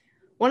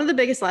 One of the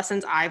biggest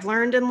lessons I've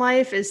learned in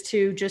life is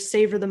to just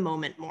savor the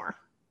moment more.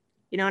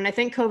 And I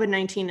think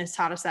COVID-19 has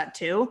taught us that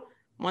too.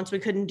 Once we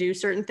couldn't do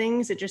certain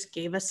things, it just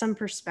gave us some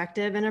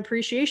perspective and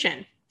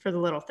appreciation for the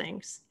little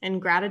things.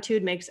 And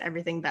gratitude makes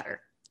everything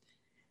better.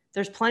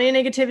 There's plenty of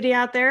negativity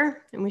out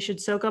there, and we should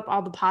soak up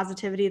all the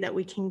positivity that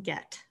we can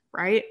get,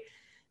 right?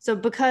 So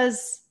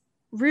because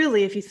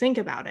really, if you think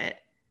about it,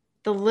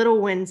 the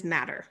little wins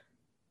matter.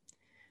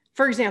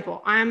 For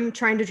example, I'm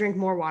trying to drink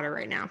more water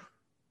right now.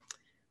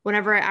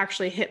 Whenever I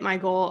actually hit my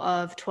goal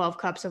of 12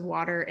 cups of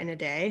water in a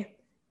day,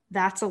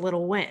 that's a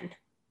little win.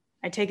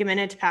 I take a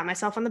minute to pat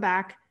myself on the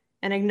back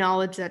and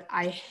acknowledge that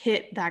I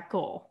hit that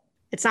goal.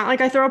 It's not like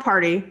I throw a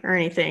party or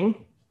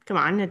anything. Come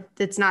on,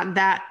 it's not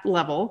that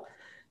level,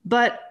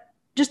 but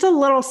just a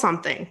little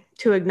something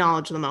to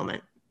acknowledge the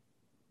moment.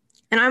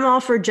 And I'm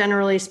all for,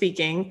 generally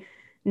speaking,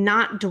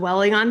 not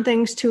dwelling on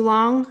things too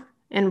long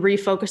and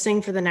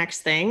refocusing for the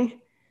next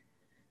thing.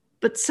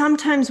 But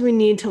sometimes we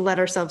need to let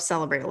ourselves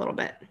celebrate a little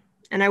bit.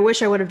 And I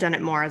wish I would have done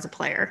it more as a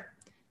player.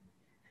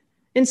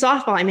 In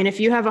softball, I mean, if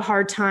you have a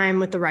hard time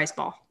with the rice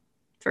ball,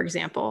 for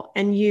example,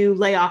 and you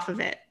lay off of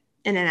it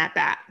in an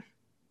at-bat,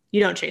 you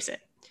don't chase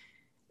it.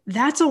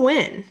 That's a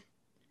win.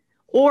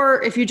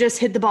 Or if you just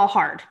hit the ball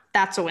hard,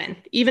 that's a win.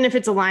 Even if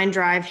it's a line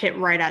drive hit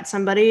right at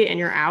somebody and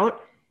you're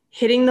out,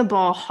 hitting the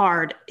ball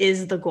hard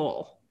is the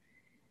goal.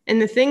 And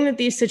the thing that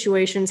these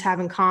situations have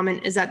in common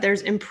is that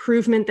there's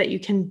improvement that you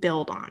can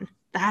build on.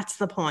 That's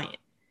the point.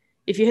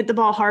 If you hit the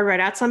ball hard right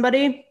at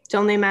somebody, it's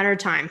only a matter of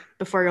time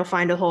before you'll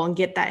find a hole and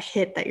get that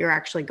hit that you're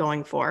actually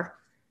going for.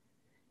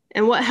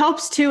 And what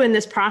helps too in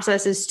this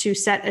process is to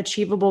set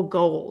achievable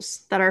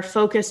goals that are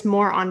focused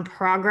more on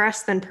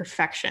progress than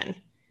perfection.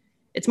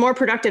 It's more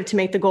productive to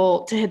make the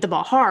goal to hit the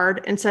ball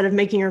hard instead of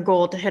making your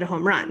goal to hit a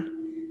home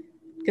run.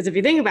 Because if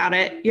you think about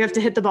it, you have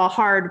to hit the ball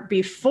hard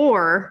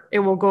before it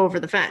will go over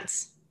the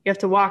fence. You have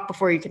to walk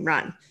before you can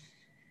run.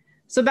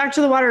 So back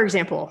to the water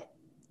example.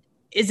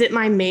 Is it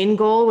my main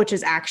goal, which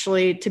is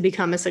actually to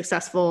become a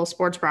successful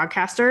sports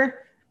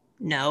broadcaster?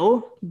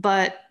 No,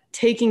 but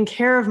taking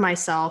care of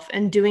myself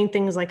and doing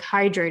things like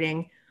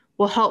hydrating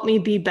will help me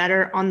be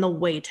better on the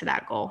way to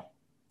that goal.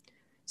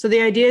 So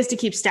the idea is to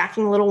keep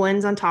stacking little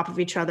wins on top of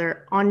each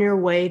other on your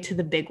way to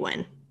the big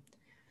win.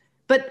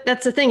 But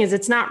that's the thing, is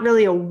it's not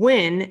really a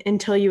win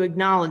until you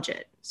acknowledge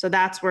it. So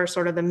that's where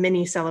sort of the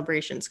mini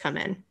celebrations come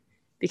in,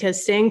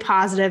 because staying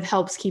positive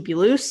helps keep you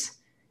loose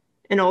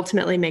and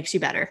ultimately makes you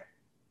better.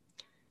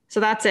 So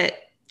that's it.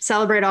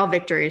 Celebrate all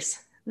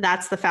victories.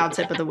 That's the foul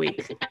tip of the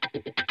week.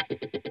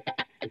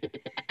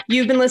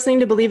 You've been listening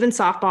to Believe in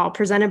Softball,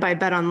 presented by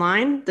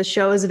BetOnline. The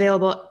show is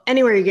available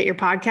anywhere you get your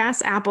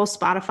podcasts, Apple,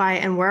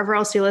 Spotify, and wherever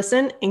else you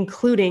listen,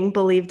 including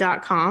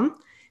Believe.com.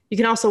 You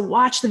can also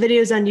watch the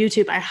videos on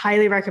YouTube. I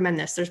highly recommend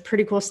this. There's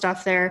pretty cool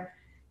stuff there.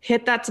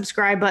 Hit that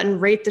subscribe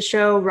button, rate the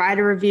show, write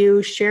a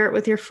review, share it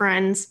with your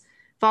friends.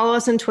 Follow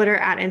us on Twitter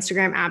at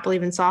Instagram at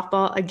Believe in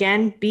Softball.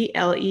 Again,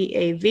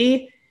 BLEAV.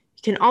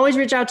 You can always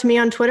reach out to me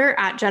on Twitter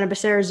at Jenna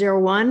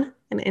Becerra01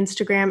 and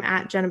Instagram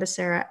at Jenna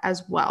Becerra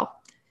as well.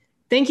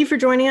 Thank you for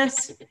joining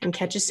us, and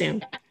catch you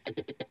soon.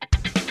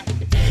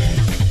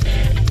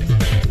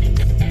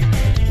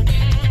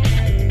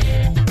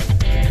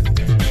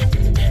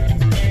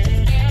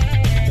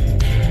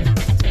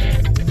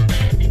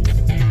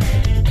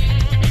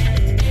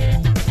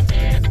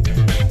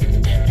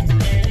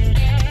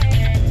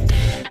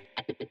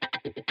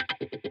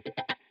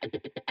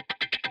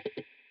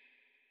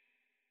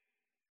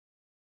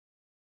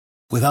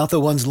 Without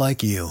the ones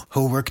like you,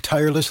 who work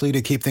tirelessly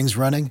to keep things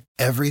running,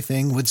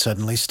 everything would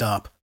suddenly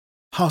stop.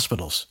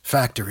 Hospitals,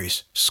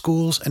 factories,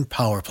 schools, and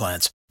power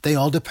plants, they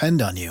all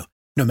depend on you.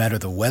 No matter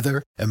the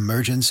weather,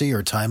 emergency,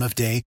 or time of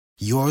day,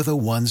 you're the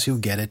ones who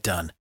get it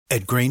done.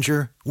 At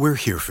Grainger, we're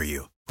here for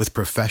you with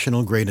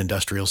professional-grade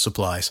industrial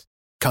supplies.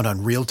 Count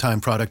on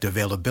real-time product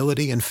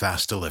availability and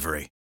fast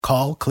delivery.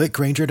 Call, click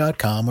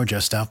Grainger.com, or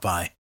just stop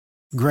by.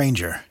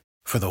 Grainger,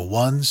 for the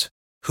ones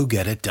who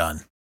get it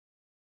done.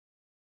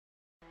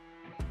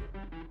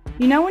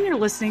 You know when you're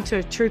listening to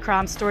a true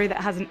crime story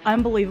that has an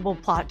unbelievable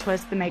plot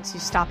twist that makes you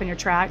stop in your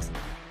tracks?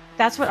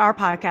 That's what our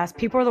podcast,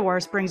 People Are the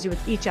Worst, brings you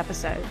with each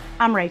episode.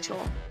 I'm Rachel.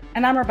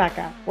 And I'm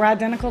Rebecca. We're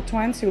identical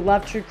twins who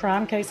love true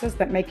crime cases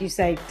that make you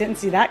say, didn't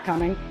see that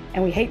coming,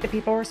 and we hate the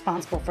people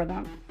responsible for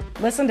them.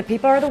 Listen to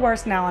People Are the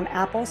Worst now on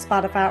Apple,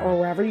 Spotify, or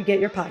wherever you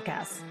get your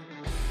podcasts.